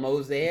got a little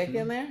mosaic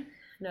in there.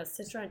 No,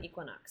 Citra and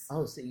Equinox.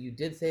 Oh, so you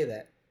did say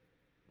that.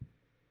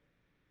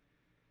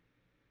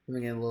 I'm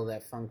getting a little of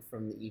that funk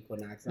from the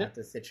Equinox, not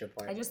the Citra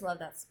part. I just love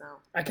that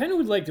smell. I kind of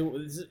would like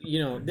to,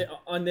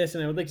 on this,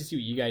 and I would like to see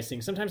what you guys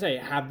think. Sometimes I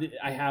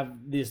have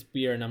this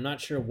beer, and I'm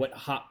not sure what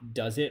hop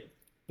does it.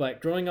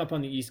 But growing up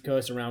on the East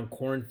Coast around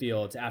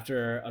cornfields,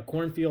 after a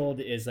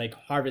cornfield is like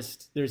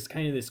harvest, there's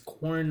kind of this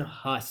corn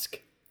husk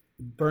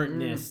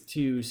burntness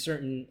to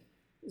certain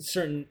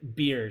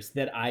beers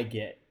that I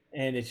get,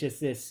 and it's just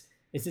this.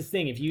 It's this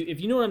thing. If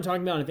you know what I'm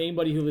talking about, if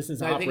anybody who listens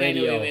to Hop Radio, I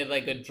know you mean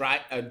like a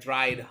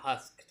dried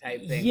husk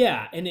type thing.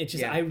 Yeah, and it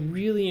just I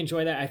really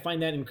enjoy that. I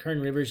find that in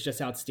Kern River's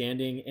just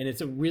outstanding, and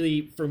it's a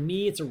really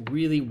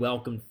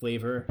welcomed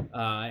flavor,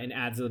 and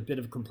adds a bit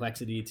of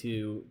complexity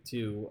to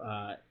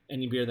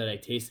any beer that I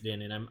tasted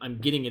in, and I'm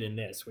getting it in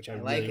this, which I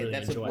like really, it.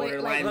 That's enjoy. a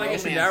borderline I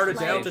guess you narrowed it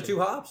down to 2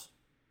 hops.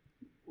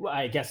 Well,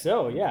 I guess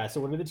so. Yeah.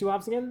 So what are the 2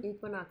 hops again?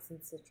 Equinox and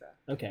Citra.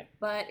 Okay.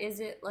 But is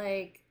it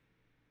like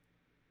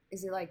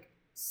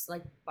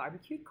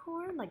barbecued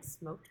corn, like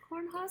smoked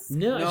corn husks?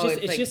 No,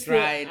 it's just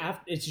dried.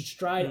 It's just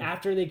dried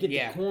after they get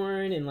the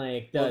corn and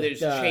like the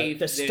chafe, the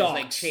there's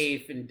stalks. like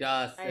chafe and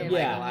dust. And a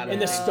lot and of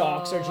the that.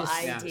 stalks are just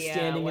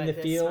standing in the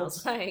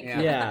fields. Like.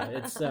 Yeah,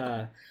 it's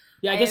I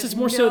guess it's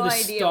more so the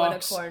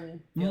stalks.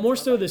 More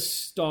so the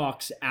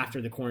stalks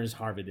after the corn is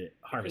harvested.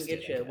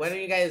 Why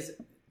don't you guys,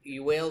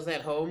 you whales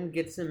at home,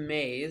 get some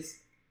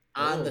maize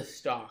on the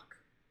stalk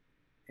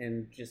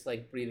and just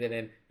like breathe it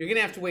in. You're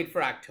gonna have to wait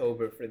for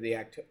October for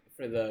the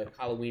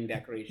Halloween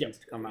decorations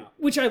to come out.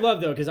 Which I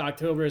love though, because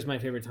October is my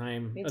favorite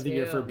time of the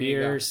year for too.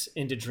 beers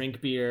and to drink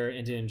beer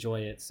and to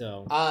enjoy it.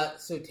 So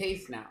so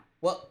taste now.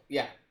 Well,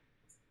 yeah.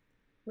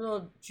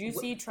 Little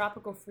juicy,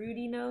 tropical,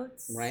 fruity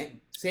notes.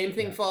 Right. Same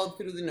thing followed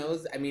through the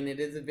nose. I mean, it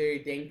is a very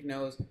dank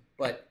nose,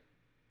 but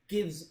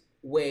gives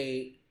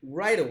way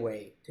right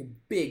away to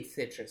big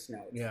citrus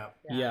notes. Yeah.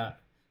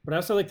 But I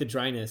also like the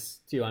dryness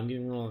too. I'm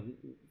getting a little.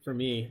 For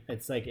me,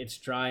 it's like it's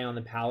dry on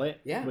the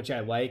palate, which I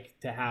like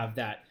to have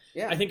that.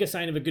 Yeah. I think a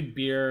sign of a good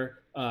beer,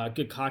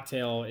 good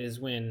cocktail is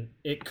when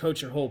it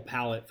coats your whole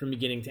palate from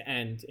beginning to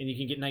end, and you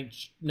can get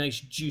nice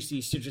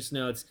juicy citrus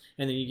notes,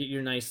 and then you get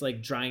your nice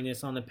like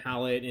dryness on the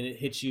palate, and it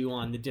hits you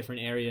on the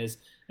different areas.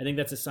 I think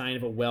that's a sign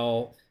of a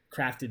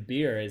well-crafted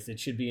beer, is it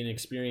should be an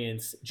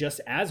experience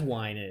just as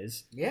wine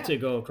is to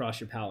go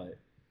across your palate.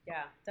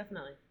 Yeah,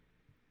 definitely.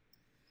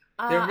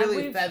 They're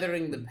really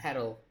feathering the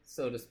pedal,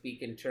 so to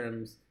speak, in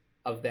terms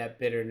of that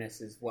bitterness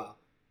as well.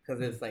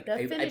 Because it's like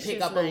I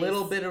pick up a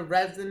little bit of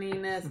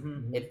resininess.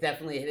 Mm-hmm. It's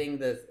definitely hitting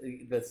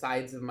the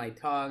sides of my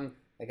tongue.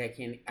 Like I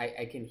can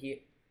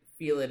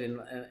feel it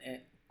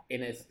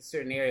in a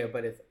certain area,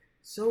 but it's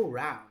so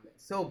round,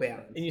 so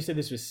balanced. And you said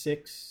this was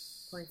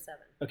 6.7.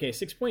 Okay,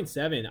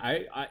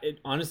 6.7.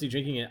 Honestly,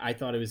 drinking it, I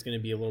thought it was going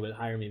to be a little bit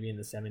higher, maybe in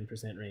the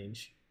 7%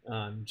 range,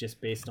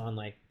 just based on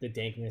like the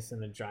dankness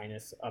and the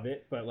dryness of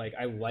it. But like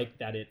I like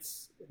that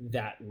it's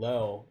that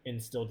low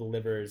and still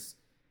delivers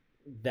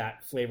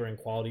that flavor and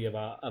quality of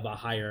a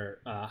higher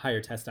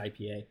test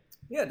IPA.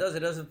 Yeah, it does.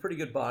 It has a pretty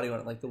good body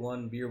on it. Like the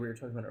one beer we were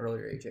talking about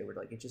earlier, AJ, where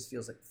like it just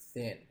feels like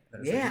thin.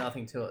 There's like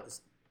nothing to it.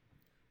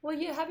 Well,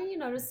 haven't you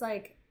noticed?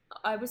 Like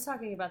I was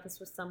talking about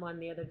this with someone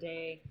the other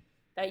day,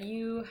 that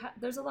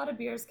there's a lot of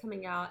beers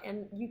coming out,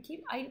 and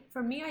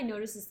I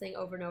notice this thing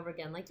over and over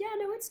again. Like, yeah,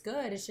 no, it's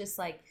good. It's just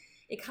like,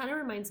 it kind of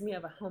reminds me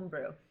of a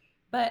homebrew.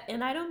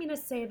 And I don't mean to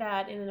say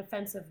that in an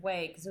offensive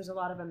way, because there's a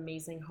lot of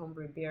amazing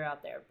homebrew beer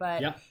out there.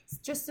 But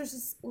there's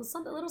just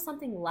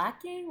something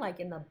lacking, like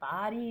in the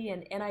body,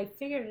 and I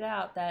figured it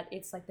out that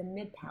it's like the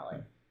mid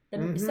palate.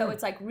 So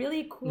it's like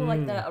really cool,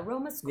 like the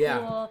aroma's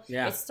cool,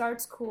 it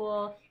starts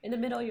cool. In the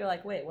middle, you're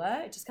like, wait,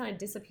 what? It just kind of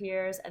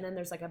disappears, and then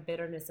there's like a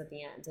bitterness at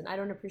the end. And I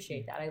don't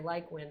appreciate that. I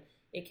like when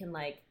it can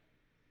like,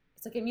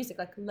 it's like in music,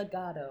 like a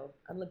legato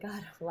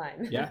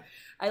line. Yeah.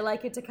 I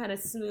like it to kind of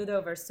smooth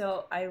over.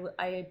 So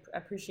I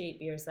appreciate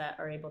beers that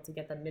are able to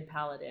get the mid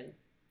palate in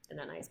and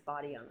that nice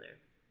body on there.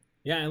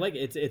 Yeah, I like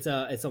it. It's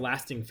a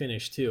lasting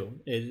finish too.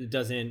 It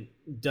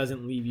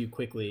doesn't leave you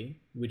quickly,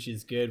 which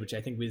is good. Which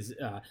I think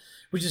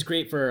which is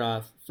great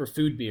for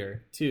food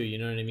beer too. You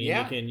know what I mean?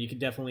 Yeah. You can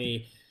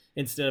definitely,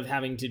 instead of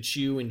having to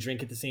chew and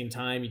drink at the same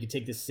time, you can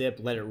take this sip,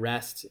 let it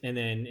rest, and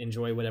then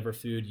enjoy whatever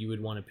food you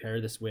would want to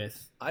pair this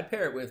with. I'd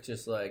pair it with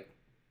just like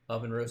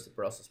oven roasted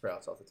Brussels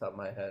sprouts off the top of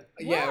my head.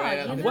 Yeah,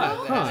 right.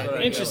 Wow,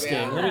 interesting.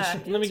 Yeah.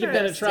 Let me give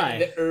that a try.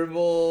 The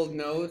herbal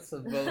notes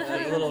of both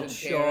a little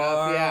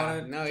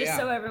char. Just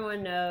so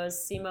everyone knows,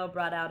 Simo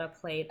brought out a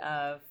plate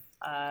of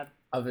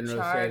oven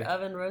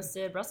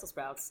roasted Brussels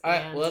sprouts. All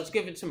right, well, let's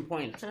give it some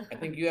points. I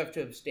think you have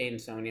to abstain,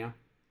 Sonia,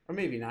 or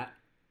maybe not.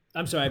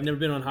 I'm sorry, I've never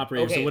been on Hop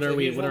Radio, so what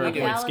are our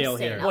point scale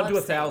here? 1 to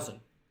 1,000.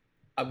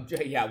 1 to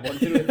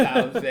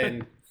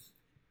 1,000.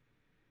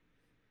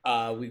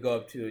 We go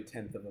up to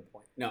 1/10 of a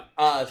point. No.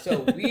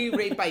 So we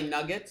rate by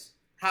nuggets,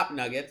 hop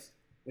nuggets,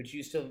 which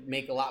used to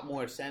make a lot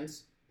more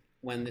sense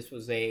when this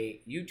was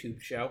a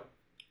YouTube show.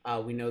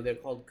 We know they're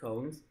called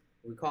cones.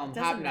 We call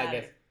them hop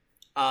nuggets.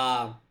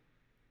 Out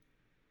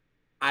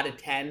of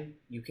 10,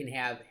 you can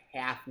have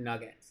half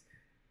nuggets.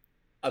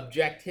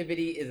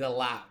 Objectivity is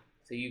allowed.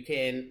 So you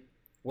can,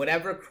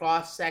 whatever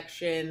cross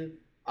section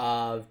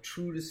of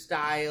true to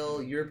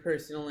style, your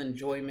personal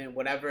enjoyment,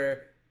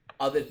 whatever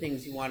other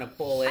things you want to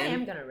pull in, I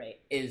am gonna rate,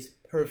 is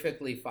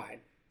perfectly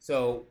fine.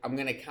 So I'm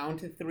gonna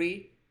count to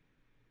 3.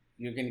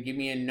 You're gonna give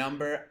me a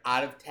number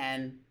out of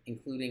 10,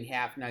 including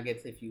half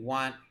nuggets if you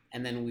want,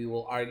 and then we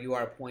will argue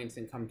our points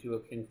and come to a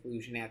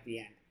conclusion at the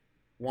end.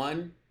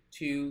 1,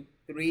 2,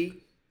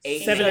 3,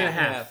 8.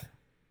 7.5.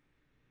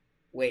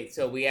 Wait,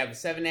 so we have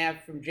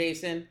 7.5 from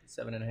Jason.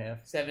 7.5.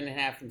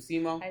 7.5 from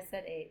Simo. I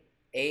said 8.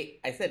 8.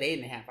 I said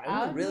 8.5.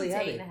 I went really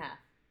heavy. 8.5.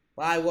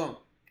 Well, I won't.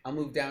 I'll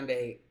move down to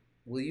 8.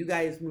 Will you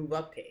guys move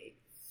up to 8?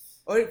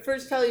 Or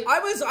first tell you. I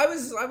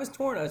was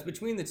torn. I was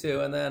between the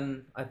two, and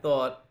then I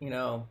thought,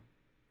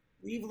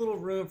 leave a little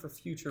room for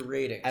future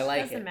ratings. I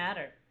like it. Doesn't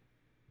matter.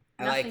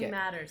 Nothing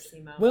matters,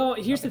 Simo. Well,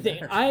 here's the thing.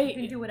 You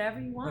can do whatever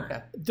you want.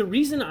 Okay. The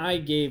reason I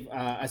gave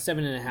a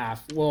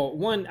 7.5. Well,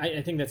 one,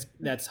 I think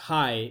that's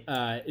high.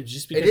 It's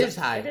just because it is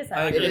high. It is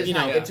high. It is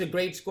high. It's a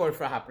great score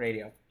for Hop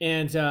Radio.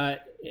 And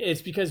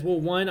it's because, well,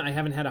 one, I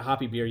haven't had a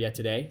hoppy beer yet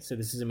today, so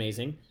this is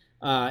amazing.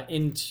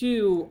 And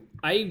 2,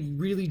 I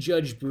really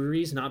judge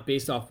breweries not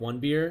based off one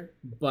beer,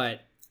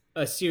 but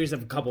a series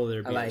of a couple of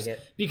their beers. I like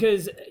it.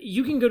 Because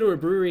you can go to a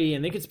brewery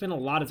and they could spend a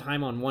lot of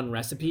time on one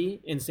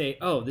recipe and say,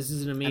 oh, this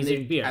is an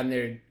amazing beer. And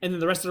then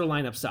the rest of their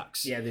lineup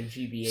sucks. Yeah, the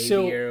GBA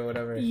beer or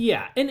whatever.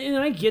 Yeah, and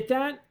I get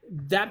that.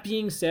 That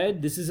being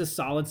said, this is a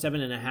solid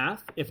 7.5.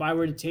 If I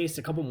were to taste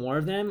a couple more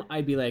of them,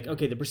 I'd be like,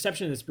 okay, the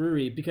perception of this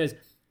brewery, because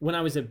when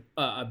I was a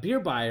beer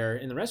buyer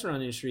in the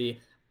restaurant industry,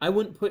 I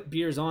wouldn't put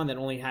beers on that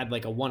only had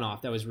like a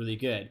one-off that was really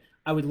good.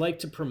 I would like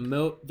to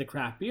promote the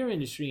craft beer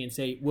industry and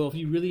say, well, if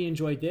you really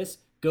enjoyed this,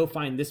 go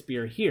find this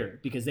beer here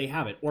because they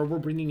have it. Or we're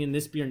bringing in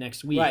this beer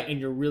next week and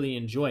you'll really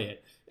enjoy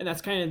it. And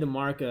that's kind of the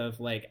mark of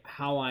like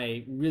how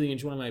I really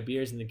enjoy my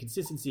beers and the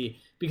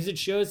consistency, because it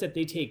shows that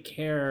they take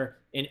care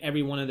in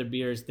every one of their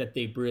beers that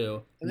they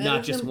brew,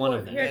 not just one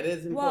of them. That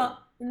is important.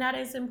 Well, and that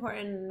is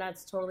important, and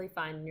that's totally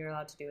fine, and you're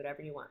allowed to do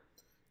whatever you want.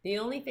 The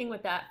only thing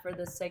with that, for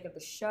the sake of the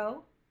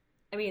show,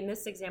 I mean,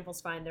 this example's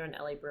fine. They're an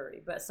LA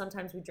brewery, but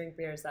sometimes we drink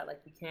beers that like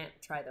you can't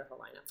try their whole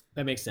lineup.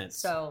 That makes sense.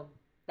 So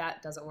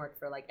that doesn't work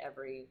for like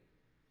every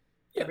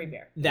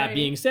beer. That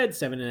being said,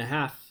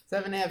 7.5.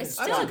 7.5 is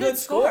still a good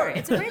score.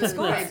 It's a great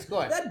score.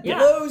 That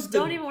blows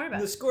don't even worry about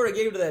the score I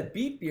gave to that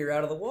beet beer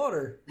out of the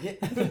water. What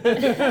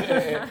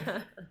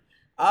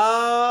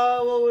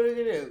were we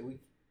gonna do?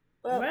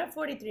 We're at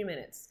 43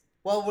 minutes.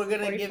 Well, we're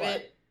gonna 44. give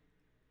it.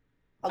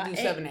 I'll do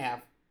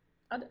 7.5.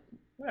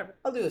 Whatever.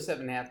 I'll do a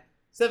 7.5.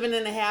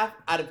 7.5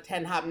 out of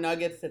 10 hop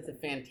nuggets. That's a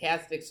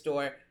fantastic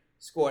score,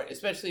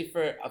 especially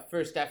for a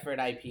first effort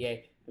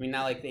IPA. I mean,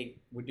 not like they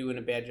were doing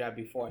a bad job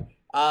before.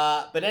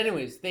 But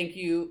anyways, thank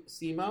you,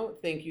 Simo.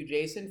 Thank you,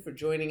 Jason, for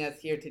joining us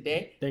here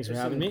today. Thanks for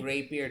having me. Some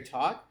great beer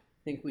talk.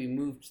 I think we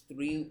moved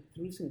through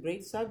some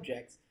great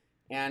subjects.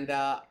 And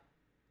I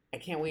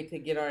can't wait to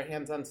get our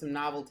hands on some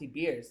novelty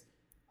beers.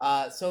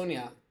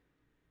 Sonia,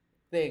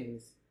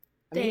 things.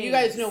 I mean, you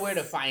guys know where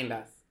to find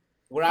us.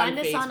 Find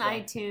us on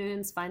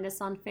iTunes, find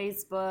us on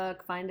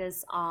Facebook, find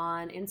us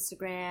on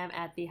Instagram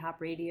at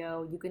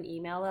VHopRadio. You can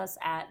email us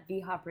at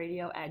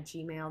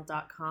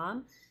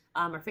vhopradio@gmail.com.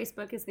 Our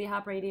Facebook is The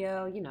Hop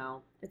Radio. You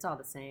know, it's all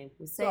the same.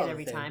 We say it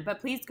every time. But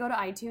please go to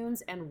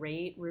iTunes and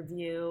rate,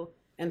 review,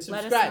 and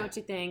subscribe. Let us know what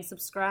you think.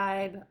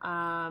 Subscribe.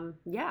 And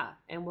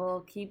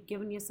we'll keep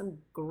giving you some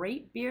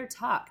great beer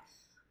talk.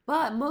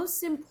 But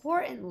most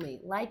importantly,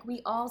 like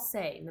we all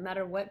say, no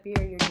matter what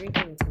beer you're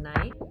drinking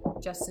tonight,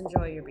 just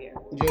enjoy your beer.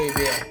 Enjoy your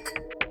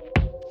beer.